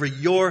sin, over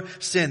your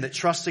sin that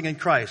trusting in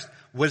Christ,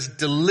 was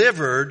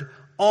delivered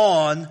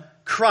on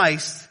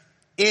Christ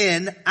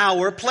in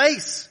our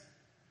place.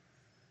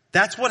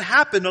 That's what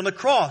happened on the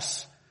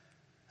cross.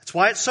 That's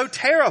why it's so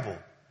terrible.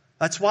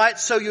 That's why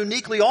it's so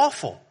uniquely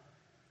awful.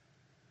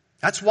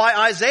 That's why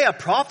Isaiah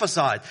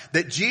prophesied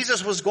that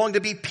Jesus was going to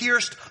be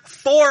pierced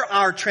for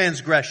our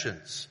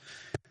transgressions,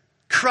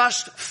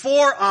 crushed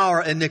for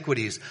our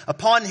iniquities.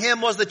 Upon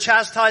him was the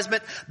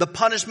chastisement, the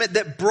punishment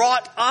that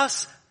brought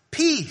us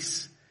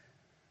peace.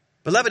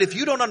 Beloved, if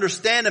you don't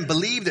understand and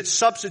believe that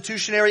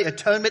substitutionary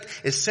atonement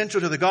is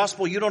central to the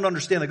gospel, you don't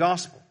understand the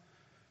gospel.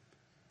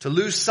 To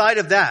lose sight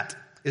of that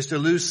is to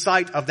lose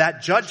sight of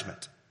that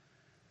judgment.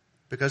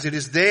 Because it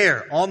is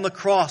there on the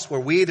cross where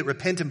we that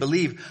repent and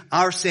believe,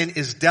 our sin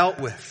is dealt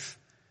with.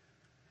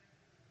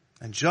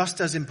 And just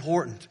as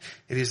important,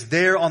 it is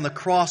there on the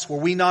cross where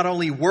we not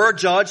only were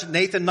judged,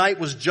 Nathan Knight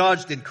was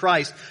judged in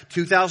Christ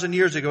 2,000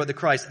 years ago at the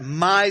Christ.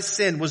 My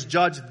sin was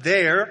judged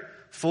there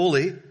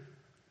fully,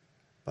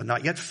 but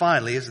not yet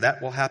finally, as that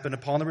will happen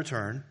upon the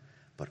return.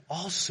 But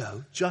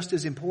also, just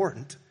as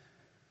important,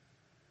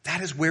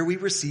 that is where we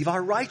receive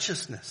our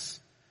righteousness.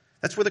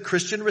 That's where the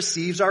Christian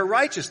receives our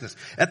righteousness.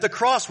 At the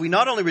cross, we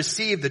not only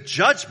receive the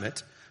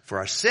judgment for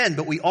our sin,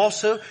 but we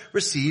also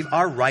receive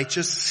our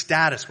righteous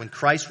status when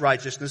Christ's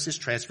righteousness is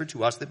transferred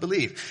to us that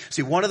believe.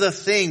 See, one of the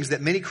things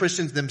that many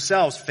Christians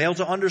themselves fail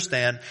to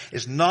understand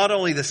is not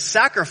only the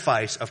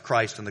sacrifice of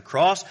Christ on the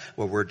cross,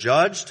 where we're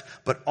judged,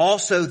 but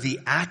also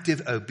the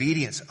active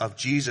obedience of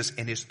Jesus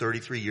in his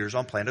 33 years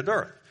on planet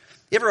Earth.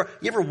 You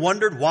ever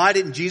wondered why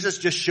didn't Jesus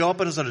just show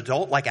up as an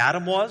adult like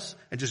Adam was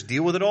and just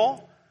deal with it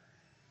all?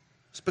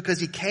 It's because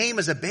he came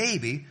as a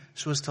baby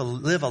so as to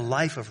live a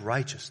life of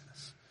righteousness.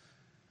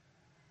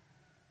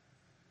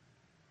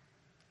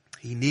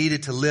 He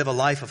needed to live a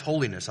life of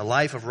holiness, a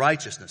life of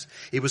righteousness.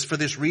 It was for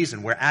this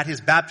reason where at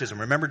his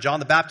baptism, remember John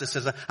the Baptist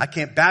says, I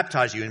can't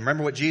baptize you. And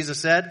remember what Jesus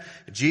said?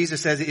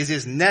 Jesus says it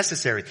is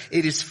necessary.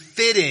 It is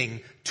fitting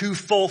to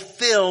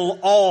fulfill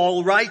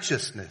all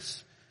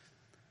righteousness.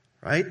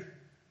 Right?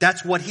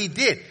 That's what he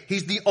did.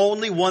 He's the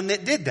only one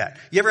that did that.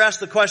 You ever ask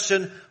the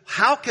question,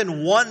 how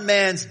can one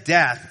man's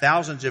death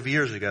thousands of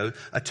years ago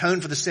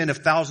atone for the sin of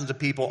thousands of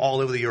people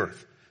all over the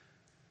earth?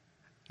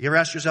 You ever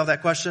ask yourself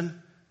that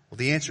question? Well,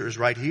 the answer is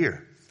right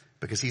here,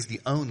 because he's the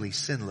only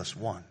sinless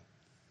one.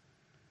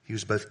 He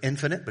was both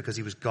infinite because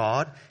he was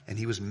God, and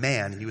he was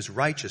man, and he was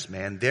righteous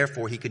man.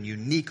 Therefore, he can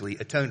uniquely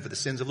atone for the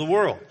sins of the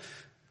world,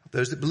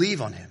 those that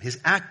believe on him, his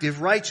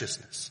active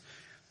righteousness.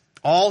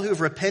 All who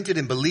have repented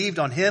and believed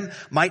on him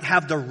might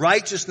have the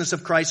righteousness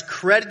of Christ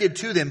credited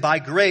to them by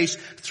grace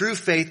through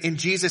faith in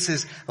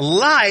Jesus'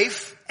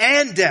 life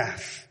and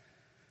death.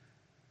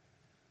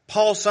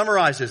 Paul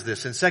summarizes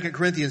this in 2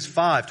 Corinthians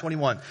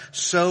 5:21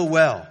 so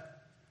well.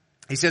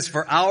 He says,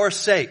 for our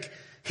sake,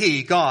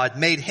 he, God,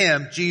 made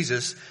him,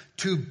 Jesus,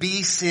 to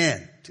be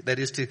sin. That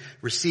is to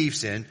receive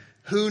sin,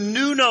 who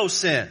knew no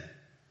sin.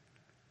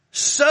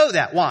 So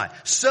that, why?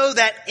 So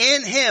that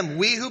in him,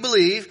 we who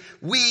believe,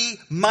 we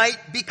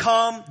might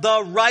become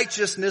the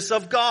righteousness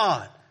of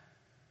God.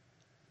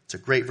 It's a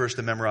great verse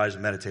to memorize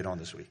and meditate on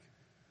this week.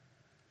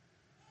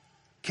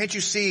 Can't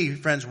you see,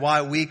 friends,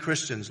 why we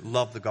Christians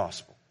love the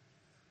gospel?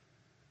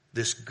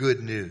 This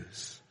good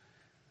news.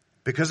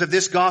 Because of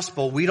this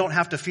gospel, we don't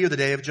have to fear the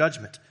day of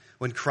judgment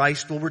when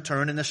Christ will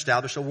return and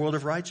establish a world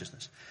of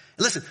righteousness.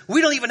 And listen,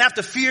 we don't even have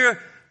to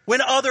fear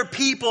when other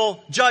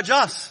people judge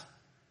us.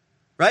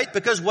 Right?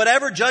 Because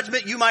whatever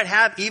judgment you might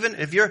have, even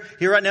if you're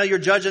here right now, you're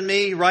judging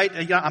me, right?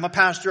 I'm a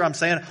pastor. I'm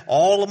saying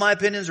all of my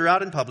opinions are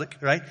out in public,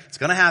 right? It's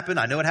going to happen.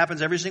 I know it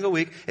happens every single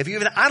week. I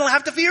don't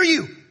have to fear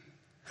you,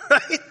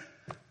 right?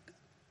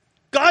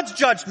 God's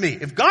judged me.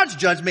 If God's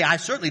judged me, I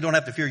certainly don't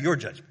have to fear your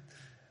judgment,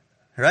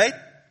 right?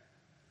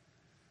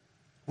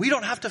 We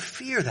don't have to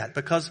fear that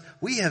because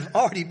we have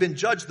already been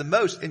judged the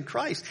most in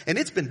Christ, and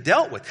it's been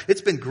dealt with.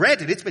 It's been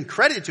granted. It's been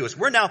credited to us.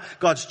 We're now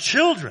God's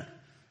children.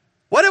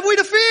 What have we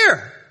to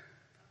fear?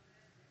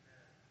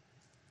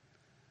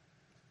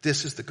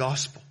 This is the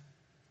gospel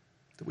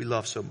that we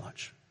love so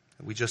much,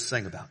 that we just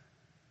sang about.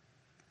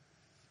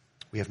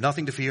 We have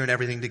nothing to fear and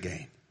everything to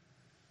gain.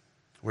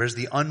 Whereas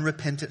the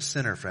unrepentant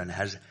sinner, friend,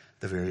 has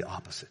the very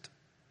opposite.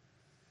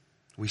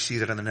 We see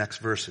that in the next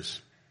verses.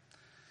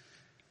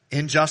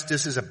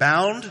 Injustices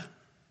abound.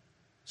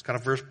 It's kind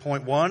of verse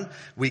point 1.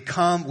 We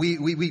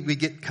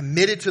get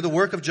committed to the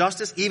work of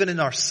justice, even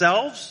in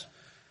ourselves.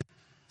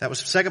 That was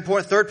the second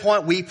point. Third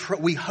point,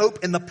 we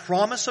hope in the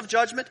promise of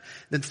judgment.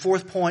 Then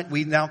fourth point,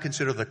 we now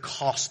consider the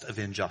cost of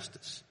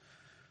injustice.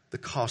 The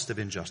cost of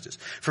injustice.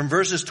 From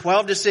verses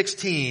 12 to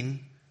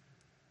 16,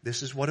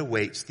 this is what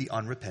awaits the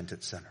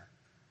unrepentant sinner.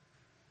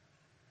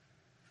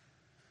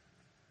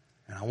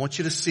 And I want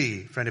you to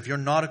see, friend, if you're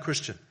not a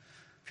Christian,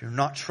 if you're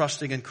not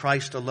trusting in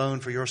Christ alone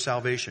for your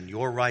salvation,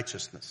 your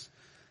righteousness,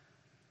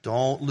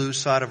 don't lose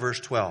sight of verse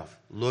 12.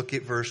 Look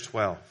at verse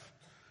 12.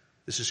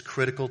 This is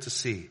critical to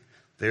see.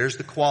 There's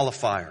the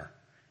qualifier.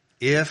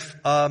 If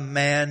a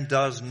man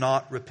does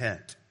not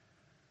repent.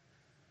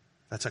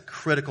 That's a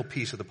critical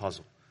piece of the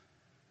puzzle.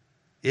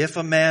 If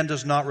a man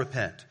does not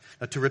repent.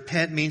 Now, to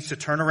repent means to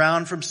turn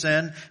around from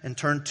sin and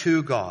turn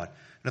to God.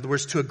 In other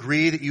words, to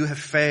agree that you have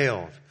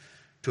failed.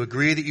 To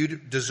agree that you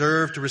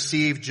deserve to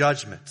receive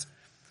judgment.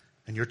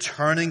 And you're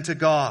turning to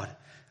God,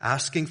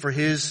 asking for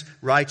his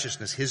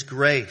righteousness, his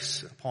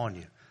grace upon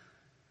you.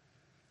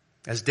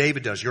 As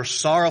David does, you're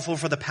sorrowful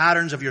for the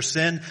patterns of your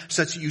sin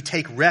such that you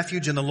take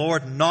refuge in the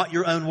Lord, not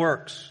your own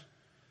works.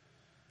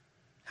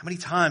 How many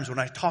times when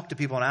I talk to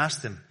people and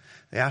ask them,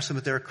 they ask them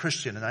if they're a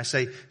Christian, and I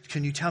say,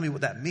 can you tell me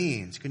what that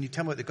means? Can you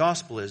tell me what the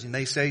gospel is? And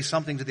they say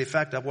something to the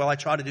effect of, well, I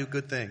try to do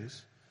good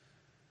things.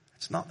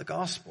 It's not the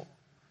gospel.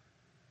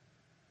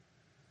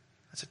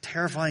 That's a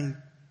terrifying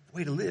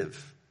way to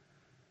live.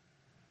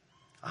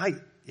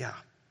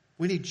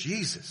 We need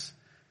Jesus.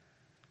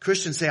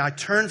 Christians say, I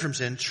turn from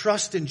sin,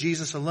 trust in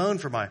Jesus alone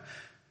for my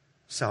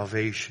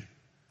salvation.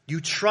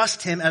 You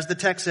trust him, as the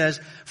text says,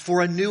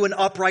 for a new and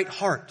upright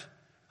heart.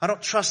 I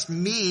don't trust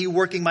me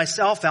working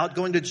myself out,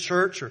 going to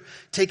church or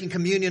taking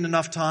communion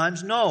enough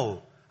times.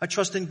 No, I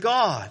trust in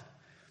God.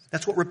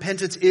 That's what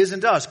repentance is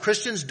and does.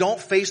 Christians don't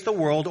face the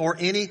world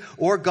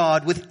or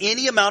God with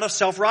any amount of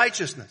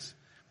self-righteousness.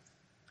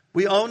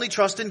 We only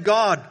trust in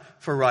God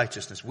for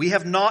righteousness. We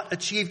have not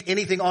achieved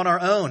anything on our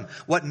own.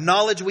 What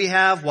knowledge we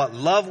have, what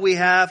love we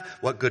have,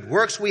 what good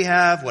works we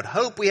have, what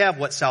hope we have,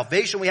 what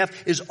salvation we have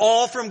is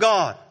all from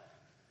God.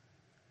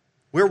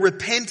 We're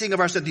repenting of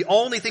our sin. The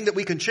only thing that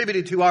we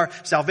contributed to our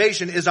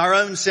salvation is our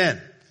own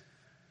sin.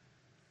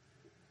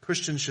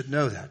 Christians should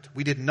know that.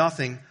 We did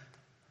nothing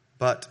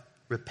but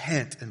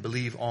repent and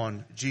believe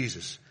on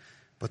Jesus.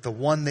 But the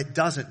one that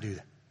doesn't do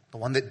that, the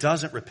one that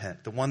doesn't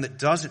repent, the one that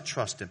doesn't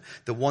trust Him,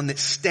 the one that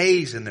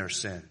stays in their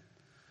sin,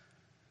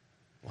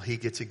 well, he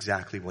gets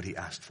exactly what he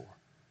asked for.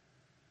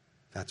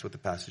 That's what the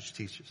passage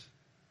teaches.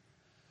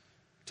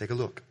 Take a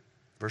look.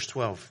 Verse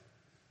 12.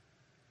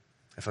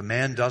 If a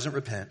man doesn't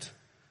repent,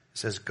 it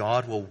says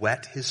God will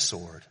whet his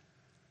sword,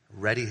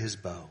 ready his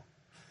bow.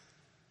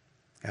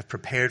 I have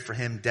prepared for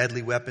him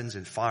deadly weapons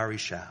and fiery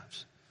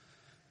shafts.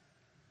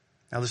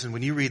 Now listen,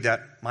 when you read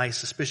that, my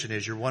suspicion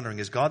is you're wondering,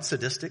 is God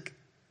sadistic?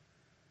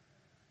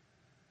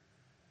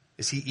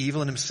 Is he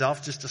evil in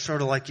himself just to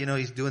sort of like,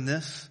 he's doing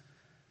this?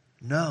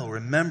 No,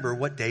 remember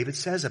what David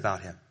says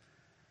about him.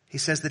 He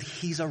says that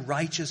he's a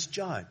righteous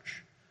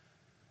judge.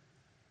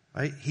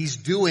 Right? He's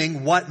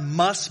doing what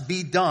must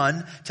be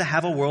done to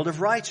have a world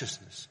of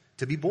righteousness,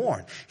 to be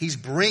born. He's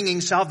bringing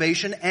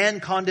salvation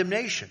and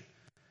condemnation.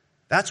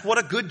 That's what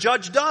a good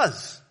judge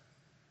does.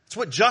 That's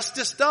what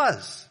justice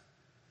does.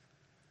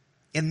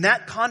 And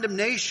that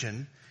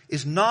condemnation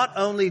is not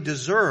only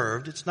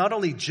deserved, it's not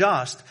only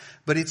just,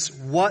 but it's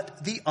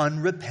what the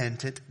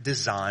unrepentant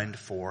designed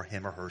for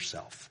him or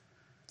herself.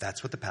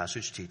 That's what the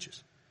passage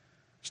teaches.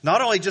 It's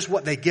not only just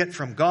what they get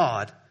from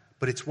God,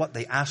 but it's what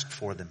they asked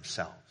for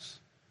themselves.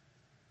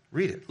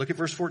 Read it. Look at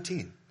verse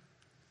 14.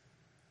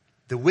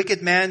 The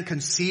wicked man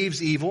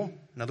conceives evil.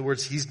 In other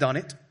words, he's done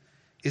it.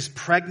 Is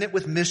pregnant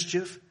with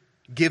mischief.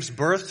 Gives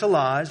birth to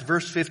lies.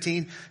 Verse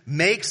 15.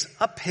 Makes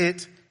a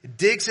pit.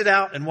 Digs it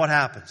out. And what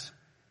happens?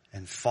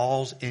 And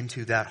falls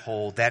into that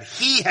hole that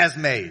he has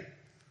made.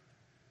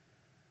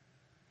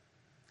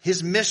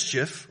 His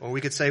mischief, or we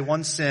could say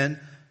one sin,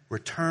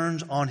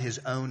 returns on his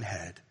own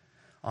head.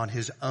 On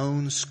his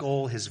own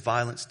skull, his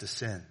violence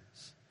descends.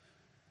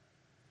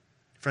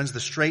 Friends,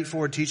 the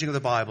straightforward teaching of the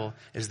Bible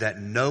is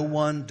that no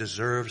one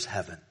deserves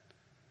heaven.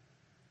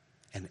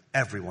 And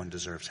everyone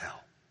deserves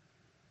hell.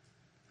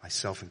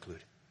 Myself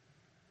included.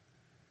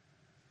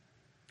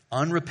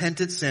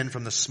 Unrepentant sin,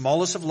 from the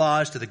smallest of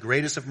lies to the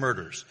greatest of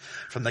murders.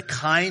 From the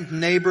kind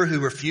neighbor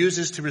who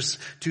refuses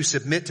to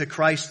submit to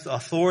Christ's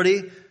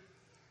authority,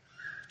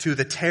 to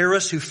the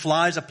terrorist who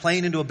flies a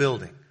plane into a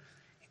building.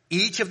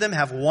 Each of them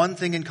have one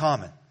thing in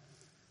common.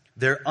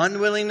 Their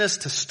unwillingness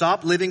to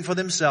stop living for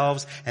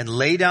themselves and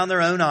lay down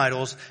their own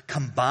idols,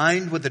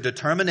 combined with the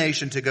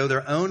determination to go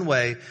their own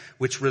way,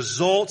 which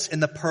results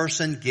in the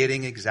person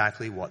getting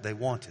exactly what they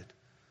wanted.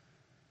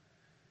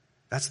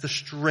 That's the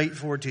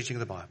straightforward teaching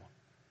of the Bible.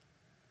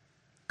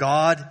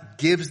 God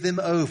gives them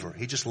over.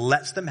 He just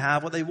lets them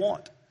have what they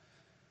want.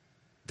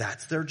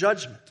 That's their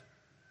judgment.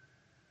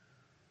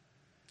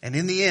 And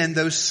in the end,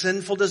 those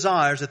sinful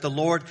desires that the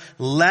Lord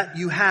let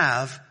you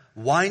have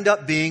wind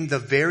up being the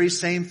very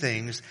same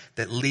things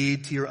that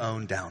lead to your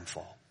own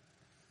downfall.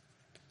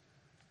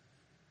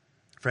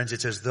 Friends,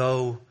 it's as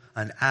though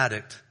an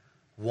addict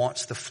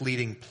wants the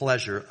fleeting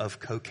pleasure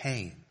of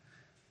cocaine,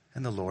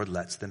 and the Lord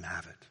lets them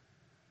have it.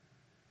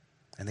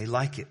 And they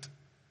like it.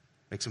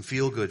 Makes them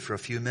feel good for a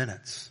few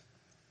minutes.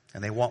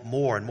 And they want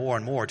more and more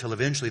and more till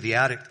eventually the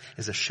addict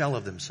is a shell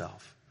of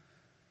themselves.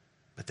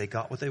 But they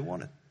got what they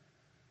wanted.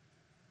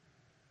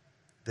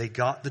 They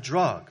got the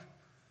drug,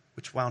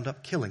 which wound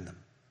up killing them.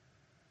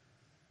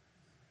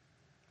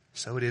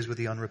 So it is with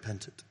the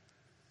unrepentant.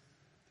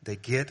 They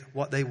get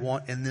what they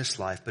want in this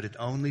life, but it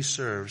only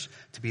serves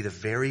to be the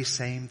very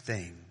same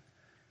thing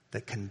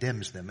that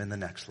condemns them in the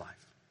next life.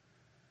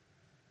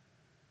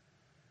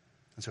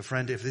 And so,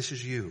 friend, if this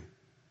is you,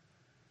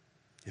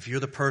 if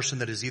you're the person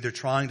that is either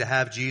trying to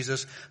have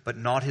Jesus but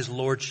not His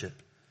lordship,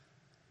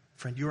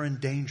 friend, you're in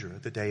danger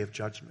of the day of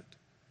judgment.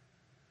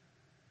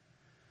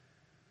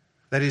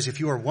 That is, if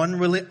you are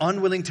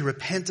unwilling to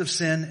repent of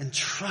sin and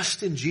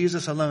trust in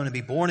Jesus alone and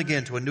be born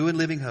again to a new and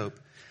living hope,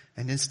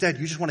 and instead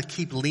you just want to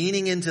keep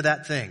leaning into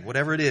that thing,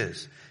 whatever it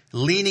is,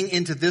 leaning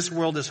into this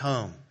world as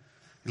home,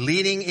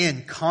 leaning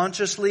in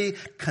consciously,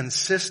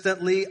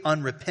 consistently,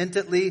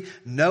 unrepentantly,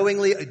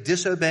 knowingly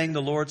disobeying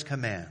the Lord's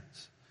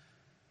commands,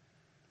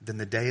 then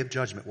the day of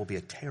judgment will be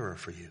a terror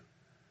for you.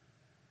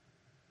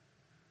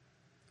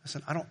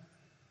 Listen, I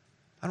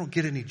don't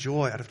get any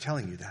joy out of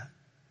telling you that.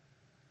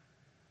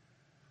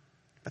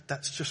 But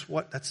that's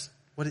what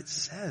it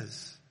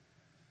says.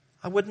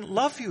 I wouldn't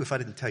love you if I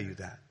didn't tell you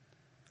that.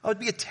 I would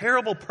be a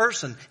terrible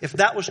person if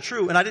that was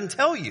true and I didn't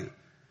tell you.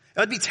 It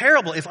would be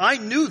terrible if I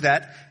knew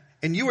that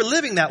and you were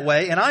living that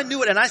way and I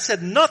knew it and I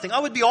said nothing. I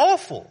would be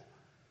awful.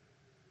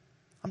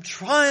 I'm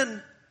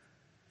trying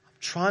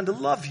to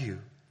love you.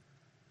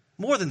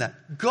 More than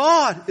that,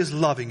 God is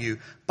loving you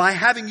by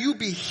having you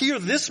be here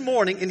this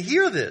morning and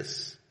hear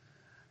this.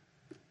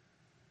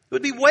 It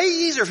would be way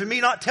easier for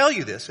me not tell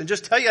you this and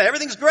just tell you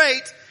everything's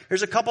great.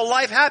 Here's a couple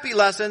life happy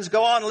lessons.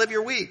 Go on and live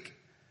your week.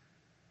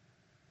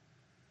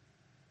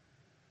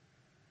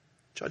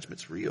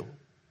 Judgment's real.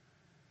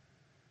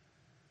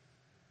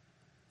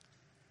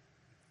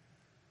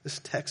 This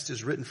text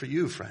is written for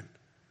you, friend.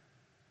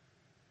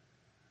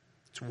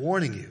 It's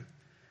warning you.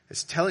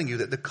 It's telling you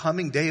that the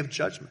coming day of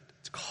judgment,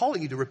 it's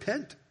calling you to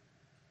repent.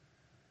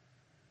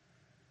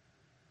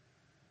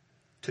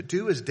 To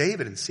do as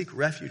David and seek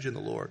refuge in the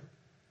Lord.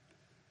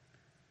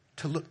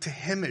 To look to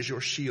him as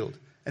your shield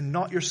and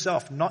not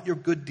yourself, not your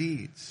good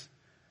deeds.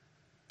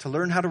 To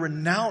learn how to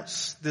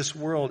renounce this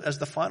world as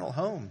the final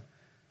home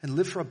and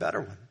live for a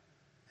better one.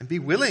 And be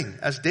willing,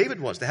 as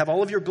David was, to have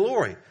all of your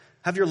glory,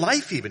 have your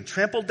life even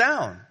trampled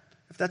down,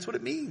 if that's what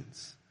it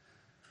means.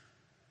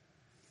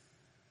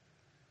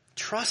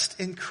 Trust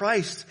in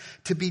Christ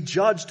to be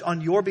judged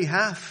on your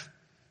behalf.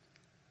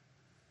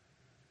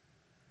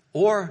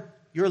 Or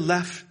you're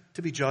left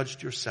to be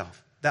judged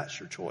yourself. That's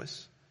your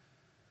choice.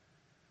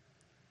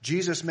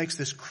 Jesus makes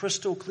this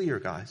crystal clear,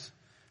 guys.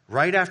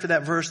 Right after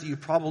that verse that you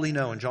probably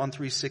know in John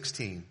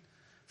 3:16.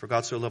 For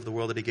God so loved the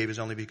world that he gave his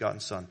only begotten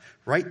Son.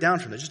 Right down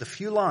from there, just a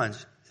few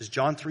lines, is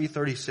John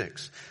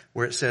 3:36,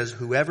 where it says,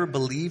 whoever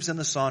believes in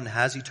the Son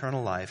has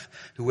eternal life.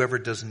 Whoever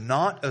does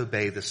not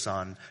obey the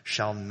Son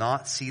shall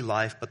not see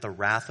life, but the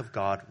wrath of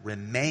God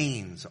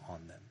remains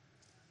on them.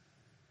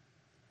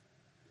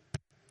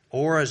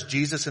 Or as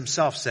Jesus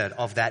himself said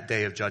of that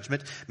day of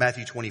judgment,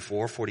 Matthew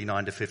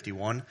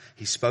 24:49-51,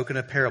 he spoke in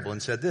a parable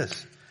and said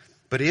this,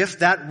 but if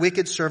that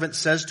wicked servant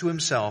says to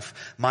himself,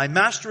 my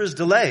master is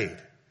delayed,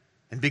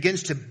 and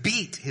begins to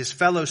beat his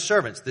fellow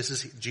servants,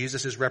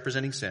 Jesus is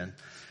representing sin,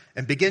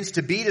 and begins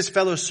to beat his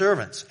fellow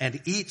servants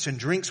and eats and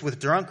drinks with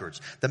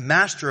drunkards, the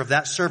master of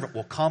that servant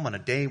will come on a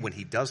day when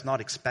he does not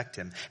expect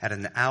him, at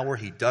an hour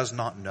he does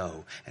not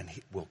know, and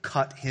he will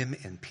cut him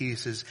in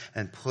pieces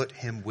and put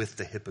him with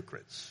the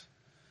hypocrites.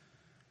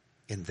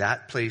 In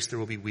that place there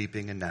will be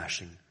weeping and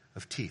gnashing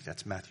of teeth.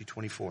 That's Matthew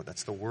 24.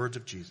 That's the words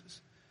of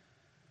Jesus.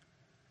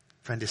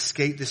 Friend,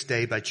 escape this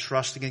day by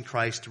trusting in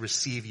Christ to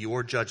receive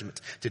your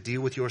judgment, to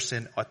deal with your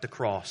sin at the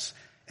cross,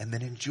 and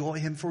then enjoy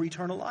him for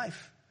eternal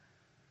life.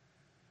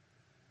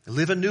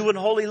 Live a new and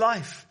holy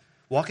life,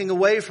 walking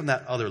away from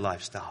that other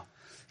lifestyle.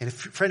 And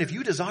friend, if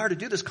you desire to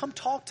do this, come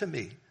talk to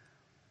me.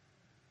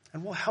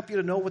 And we'll help you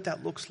to know what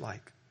that looks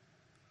like.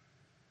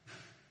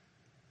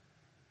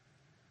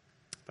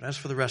 But as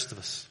for the rest of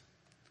us,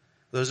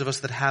 those of us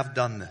that have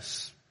done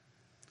this,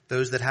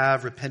 those that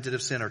have repented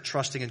of sin, are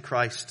trusting in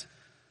Christ,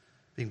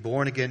 being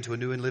born again to a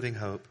new and living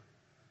hope,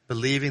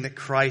 believing that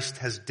Christ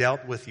has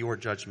dealt with your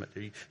judgment.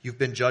 You've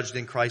been judged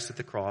in Christ at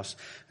the cross,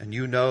 and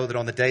you know that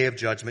on the day of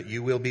judgment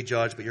you will be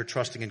judged, but you're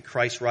trusting in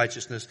Christ's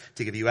righteousness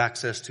to give you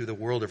access to the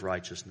world of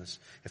righteousness.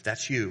 If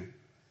that's you,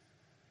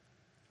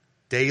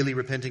 daily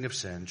repenting of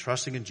sin,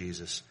 trusting in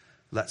Jesus,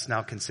 let's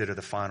now consider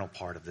the final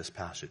part of this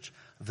passage,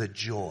 the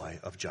joy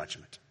of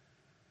judgment.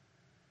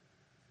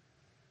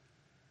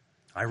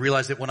 I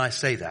realize that when I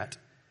say that,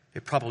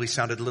 it probably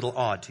sounded a little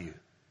odd to you.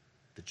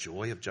 The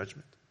joy of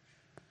judgment.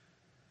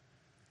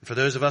 And for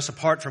those of us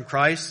apart from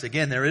Christ,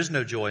 again, there is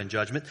no joy in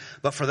judgment.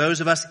 But for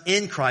those of us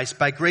in Christ,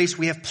 by grace,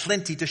 we have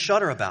plenty to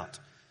shudder about.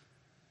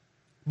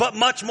 But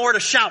much more to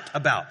shout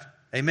about.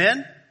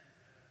 Amen?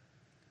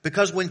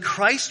 Because when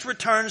Christ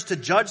returns to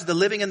judge the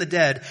living and the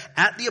dead,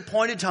 at the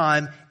appointed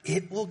time,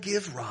 it will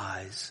give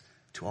rise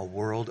to a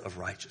world of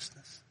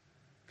righteousness.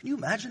 Can you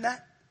imagine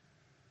that?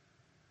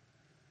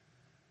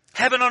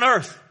 Heaven on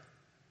earth.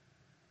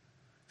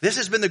 This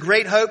has been the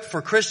great hope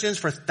for Christians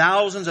for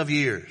thousands of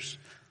years.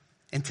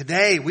 And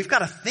today, we've got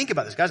to think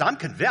about this. Guys, I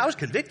was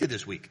convicted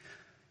this week.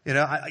 You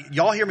know,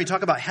 y'all hear me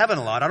talk about heaven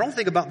a lot. I don't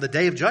think about the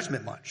day of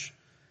judgment much.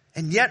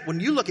 And yet, when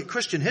you look at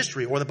Christian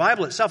history or the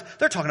Bible itself,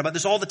 they're talking about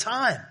this all the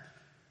time.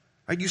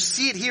 Right? You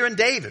see it here in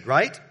David,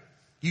 right?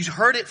 You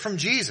heard it from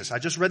Jesus. I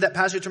just read that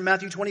passage from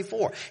Matthew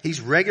 24. He's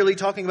regularly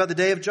talking about the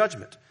day of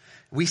judgment.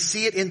 We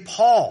see it in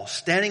Paul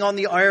standing on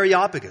the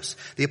Areopagus.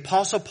 The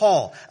Apostle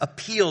Paul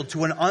appealed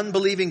to an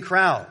unbelieving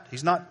crowd.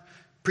 He's not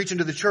preaching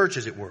to the church,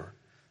 as it were.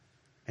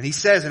 And he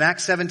says in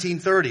Acts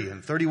 17:30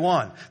 and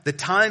 31, the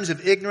times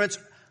of ignorance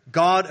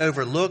God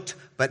overlooked,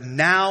 but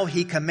now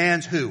he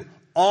commands who?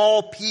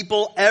 All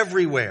people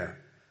everywhere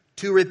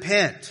to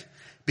repent,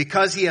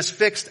 because he has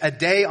fixed a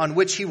day on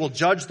which he will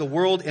judge the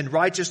world in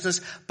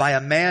righteousness by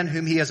a man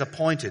whom he has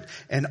appointed.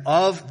 And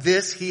of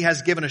this he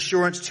has given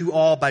assurance to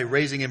all by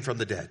raising him from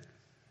the dead.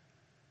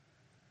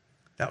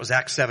 That was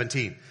Acts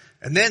 17.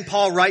 And then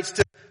Paul writes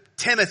to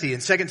Timothy in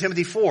 2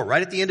 Timothy 4,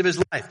 right at the end of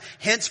his life.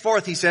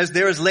 Henceforth, he says,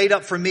 there is laid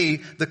up for me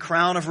the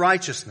crown of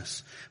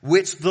righteousness,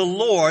 which the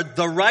Lord,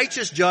 the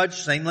righteous judge,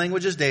 same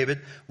language as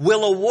David,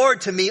 will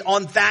award to me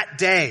on that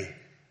day.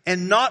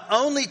 And not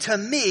only to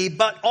me,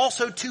 but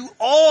also to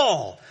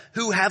all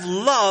who have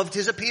loved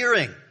his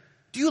appearing.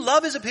 Do you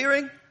love his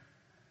appearing?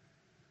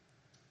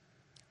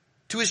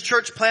 To his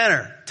church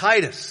planner,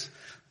 Titus.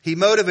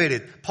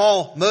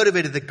 Paul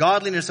motivated the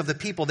godliness of the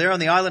people there on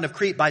the island of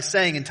Crete by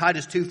saying in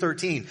Titus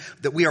 2:13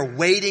 that we are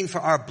waiting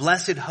for our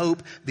blessed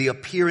hope, the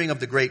appearing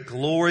of the great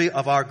glory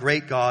of our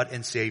great God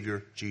and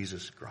Savior,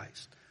 Jesus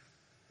Christ.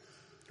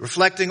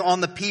 Reflecting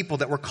on the people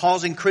that were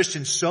causing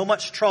Christians so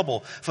much trouble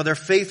for their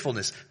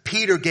faithfulness,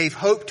 Peter gave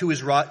hope to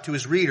his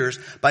readers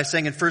by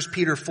saying in 1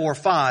 Peter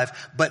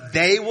 4:5, but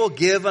they will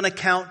give an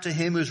account to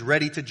him who's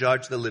ready to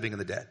judge the living and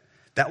the dead.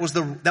 That was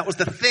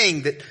the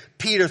thing that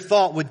Peter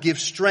thought would give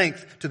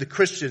strength to the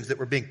Christians that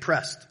were being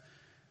pressed,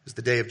 is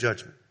the day of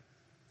judgment.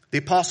 The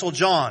Apostle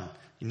John,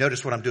 you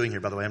notice what I'm doing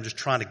here, by the way. I'm just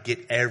trying to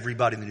get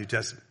everybody in the New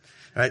Testament.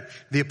 Right?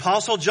 The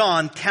Apostle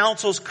John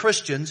counsels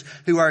Christians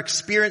who are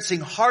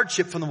experiencing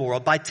hardship from the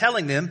world by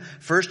telling them,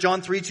 1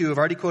 John 3:2, I've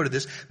already quoted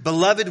this,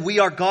 beloved, we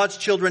are God's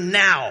children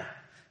now,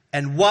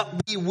 and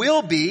what we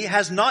will be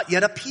has not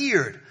yet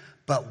appeared.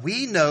 But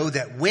we know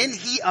that when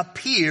he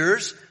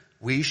appears,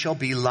 we shall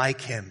be like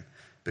him,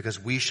 because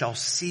we shall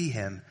see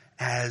him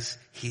as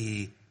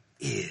he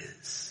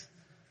is.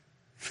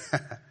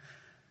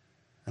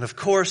 And of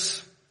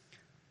course,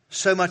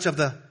 so much of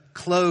the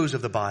close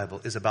of the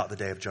Bible is about the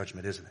day of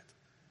judgment, isn't it?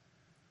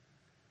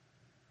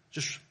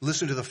 Just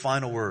listen to the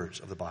final words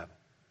of the Bible.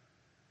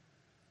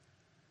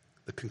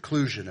 The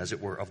conclusion, as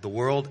it were, of the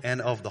world and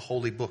of the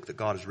holy book that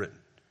God has written.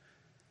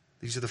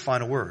 These are the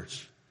final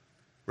words.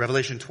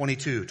 Revelation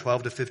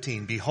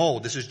 22:12-15.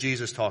 Behold, this is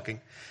Jesus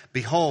talking.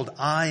 Behold,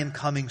 I am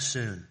coming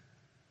soon,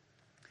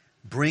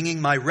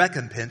 bringing my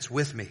recompense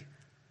with me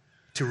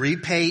to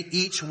repay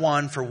each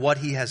one for what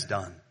he has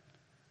done.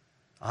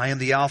 I am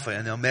the Alpha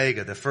and the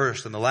Omega, the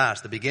first and the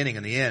last, the beginning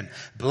and the end.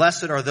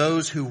 Blessed are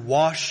those who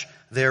wash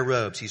their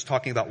robes. He's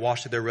talking about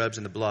washing their robes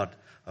in the blood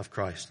of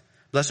Christ.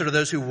 Blessed are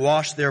those who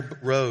wash their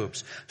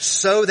robes,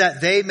 so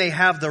that they may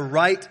have the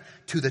right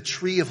to the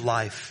tree of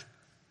life,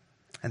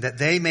 and that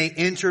they may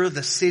enter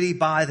the city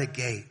by the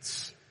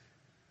gates.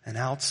 And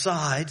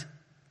outside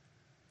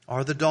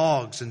are the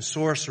dogs and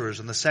sorcerers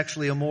and the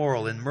sexually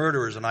immoral and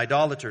murderers and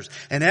idolaters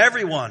and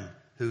everyone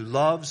who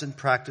loves and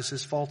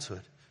practices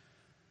falsehood.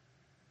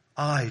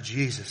 I,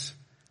 Jesus,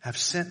 have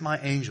sent my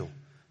angel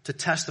to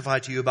testify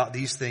to you about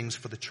these things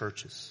for the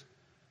churches.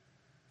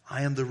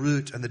 I am the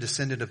root and the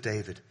descendant of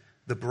David,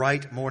 the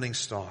bright morning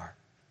star.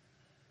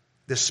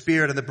 The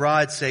Spirit and the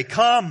bride say,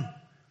 come.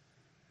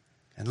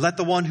 And let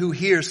the one who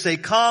hears say,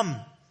 come.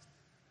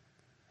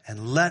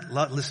 And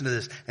listen to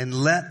this, and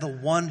let the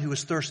one who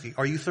is thirsty.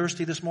 Are you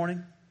thirsty this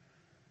morning?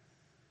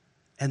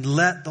 And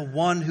let the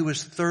one who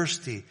is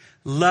thirsty,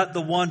 let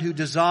the one who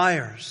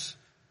desires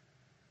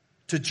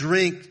to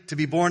drink, to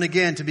be born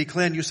again, to be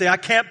cleansed. You say, I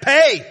can't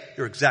pay.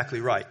 You're exactly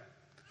right.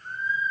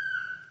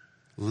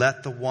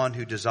 Let the one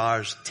who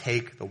desires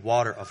take the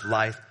water of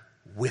life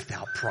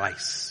without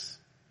price.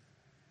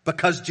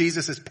 Because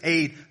Jesus has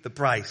paid the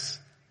price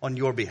on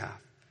your behalf,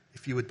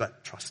 if you would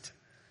but trust him.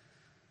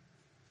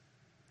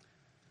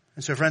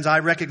 And so, friends, I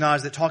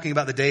recognize that talking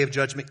about the day of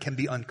judgment can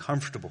be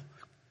uncomfortable.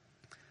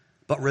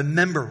 But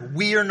remember,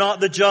 we are not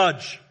the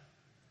judge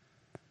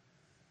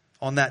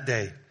on that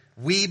day.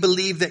 We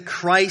believe that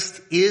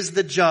Christ is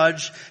the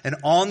judge, and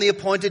on the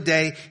appointed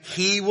day,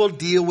 he will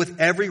deal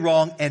with every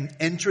wrong and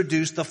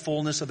introduce the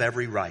fullness of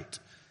every right.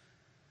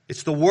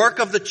 It's the work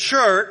of the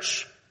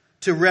church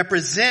to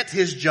represent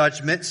his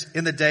judgments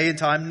in the day and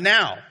time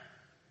now.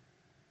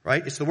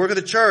 Right? It's the work of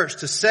the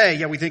church to say,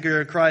 yeah, we think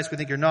you're in Christ, we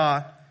think you're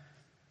not,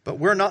 but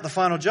we're not the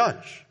final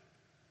judge.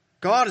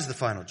 God is the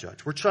final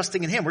judge. We're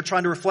trusting in him. We're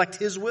trying to reflect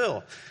his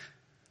will.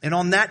 And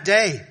on that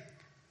day,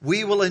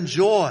 we will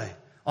enjoy,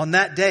 on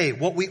that day,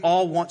 what we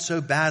all want so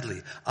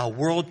badly, a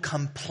world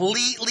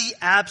completely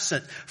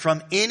absent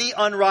from any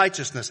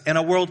unrighteousness and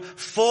a world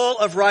full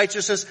of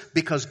righteousness,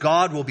 because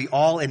God will be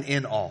all and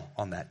in all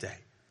on that day.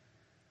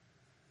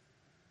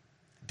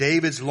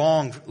 David's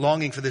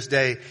longing for this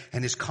day,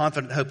 and his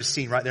confident hope is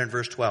seen right there in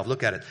verse 12.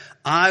 Look at it.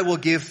 I will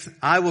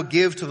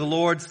give to the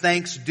Lord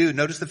thanks due.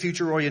 Notice the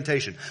future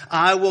orientation.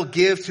 I will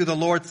give to the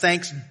Lord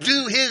thanks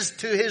due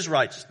to his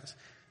righteousness.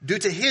 Due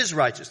to his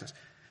righteousness.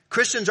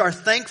 Christians are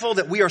thankful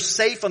that we are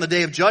safe on the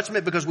day of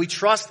judgment because we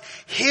trust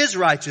his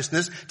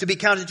righteousness to be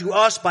counted to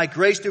us by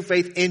grace through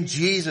faith in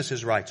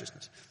Jesus'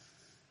 righteousness.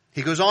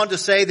 He goes on to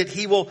say that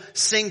he will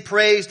sing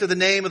praise to the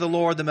name of the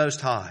Lord the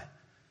Most High.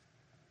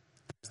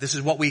 This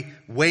is what we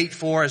wait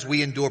for as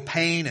we endure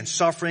pain and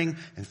suffering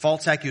and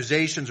false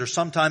accusations, or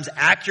sometimes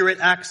accurate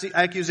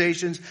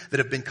accusations that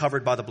have been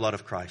covered by the blood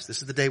of Christ.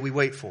 This is the day we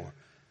wait for.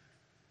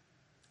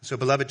 So,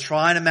 beloved,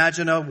 try and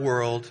imagine a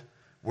world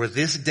where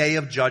this day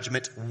of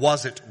judgment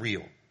wasn't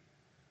real.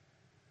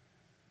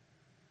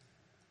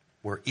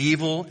 Where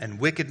evil and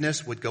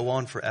wickedness would go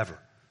on forever.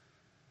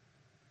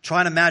 Try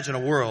and imagine a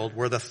world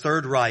where the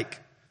Third Reich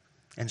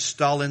and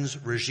Stalin's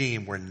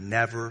regime were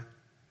never,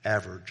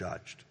 ever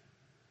judged.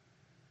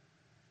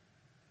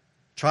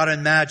 Try to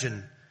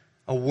imagine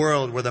a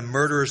world where the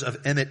murderers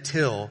of Emmett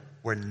Till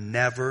were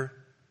never,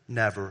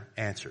 never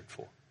answered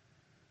for.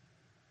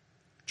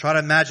 Try to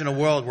imagine a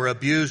world where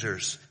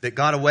abusers that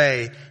got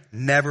away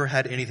never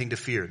had anything to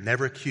fear,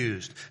 never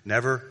accused,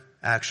 never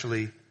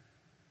actually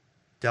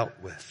dealt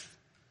with.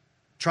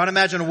 Try to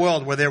imagine a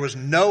world where there was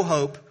no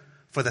hope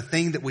for the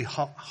thing that we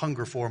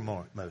hunger for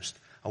most,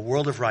 a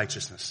world of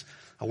righteousness,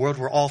 a world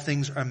where all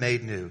things are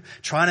made new.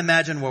 Try and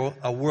imagine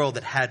a world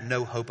that had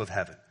no hope of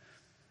heaven.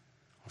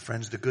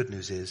 Friends, the good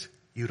news is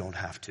you don't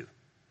have to.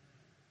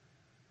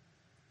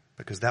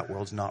 Because that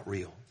world's not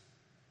real.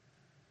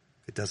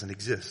 It doesn't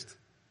exist.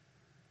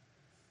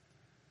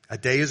 A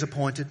day is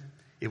appointed.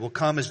 It will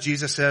come, as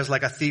Jesus says,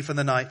 like a thief in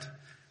the night.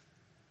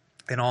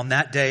 And on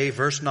that day,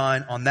 verse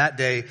 9, on that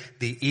day,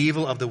 the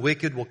evil of the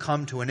wicked will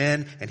come to an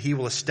end, and he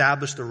will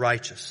establish the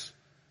righteous.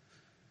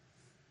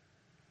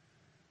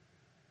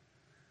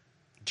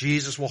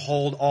 Jesus will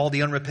hold all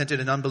the unrepentant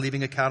and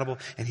unbelieving accountable,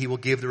 and he will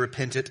give the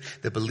repentant,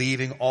 the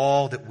believing,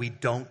 all that we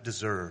don't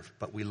deserve,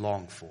 but we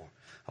long for.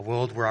 A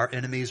world where our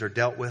enemies are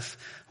dealt with,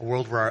 a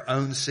world where our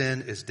own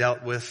sin is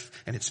dealt with,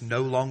 and it's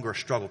no longer a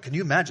struggle. Can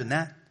you imagine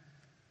that?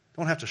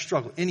 Don't have to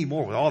struggle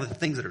anymore with all the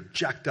things that are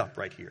jacked up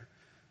right here.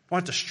 Don't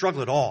have to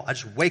struggle at all. I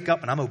just wake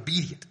up and I'm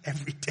obedient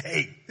every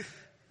day.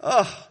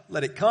 Oh,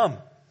 let it come.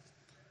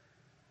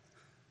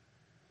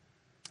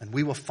 And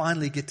we will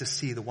finally get to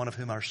see the one of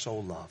whom our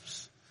soul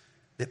loves,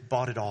 that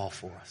bought it all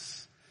for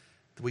us,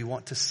 that we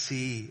want to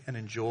see and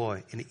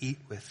enjoy and eat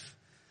with.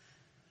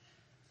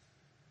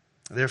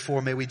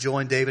 Therefore, may we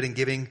join David in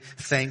giving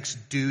thanks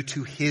due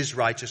to his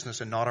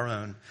righteousness and not our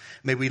own.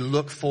 May we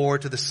look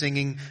forward to the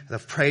singing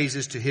of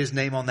praises to his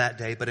name on that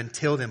day. But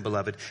until then,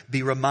 beloved,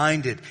 be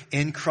reminded,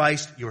 in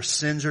Christ your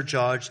sins are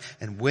judged,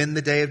 and when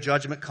the day of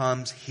judgment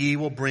comes, he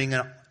will bring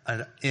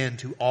an end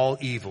to all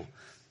evil,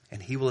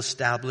 and he will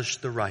establish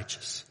the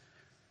righteous.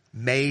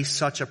 May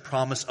such a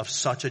promise of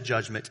such a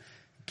judgment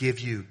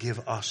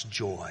give us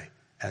joy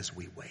as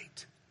we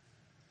wait.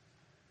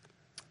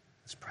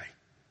 Let's pray.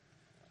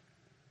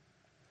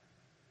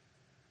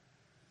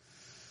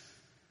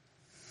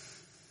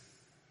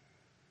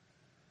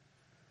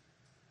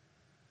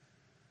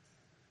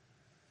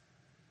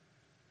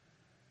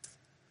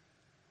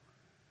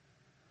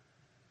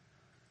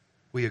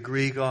 We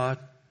agree, God,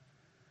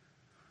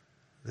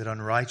 that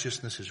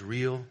unrighteousness is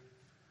real,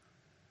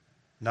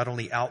 not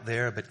only out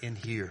there, but in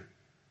here.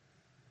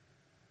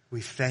 We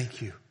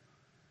thank you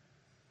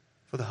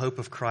for the hope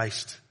of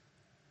Christ,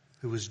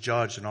 who was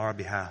judged on our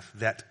behalf,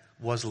 that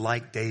was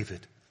like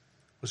David,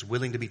 was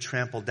willing to be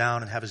trampled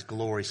down and have his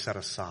glory set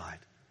aside,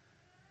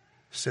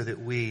 so that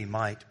we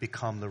might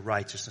become the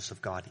righteousness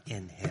of God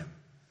in him.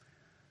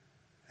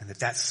 And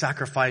that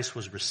sacrifice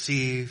was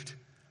received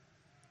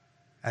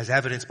as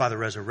evidenced by the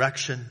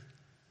resurrection.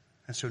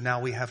 And so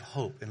now we have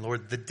hope. And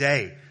Lord,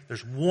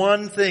 there's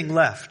one thing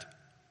left.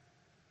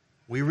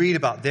 We read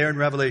about there in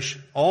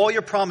Revelation. All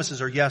your promises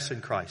are yes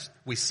in Christ.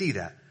 We see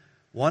that.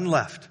 One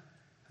left,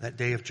 that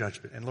day of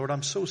judgment. And Lord,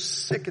 I'm so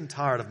sick and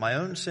tired of my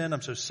own sin.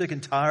 I'm so sick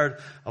and tired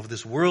of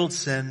this world's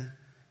sin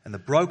and the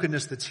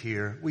brokenness that's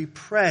here. We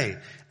pray,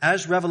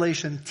 as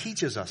Revelation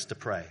teaches us to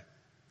pray,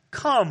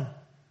 come,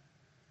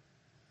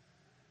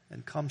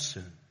 and come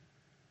soon.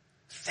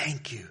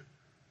 Thank you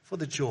for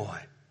the joy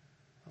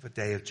of a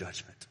day of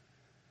judgment,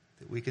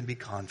 that we can be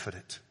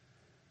confident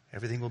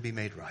everything will be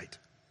made right.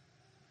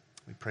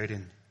 We prayed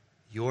in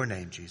your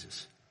name,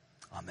 Jesus.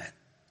 Amen.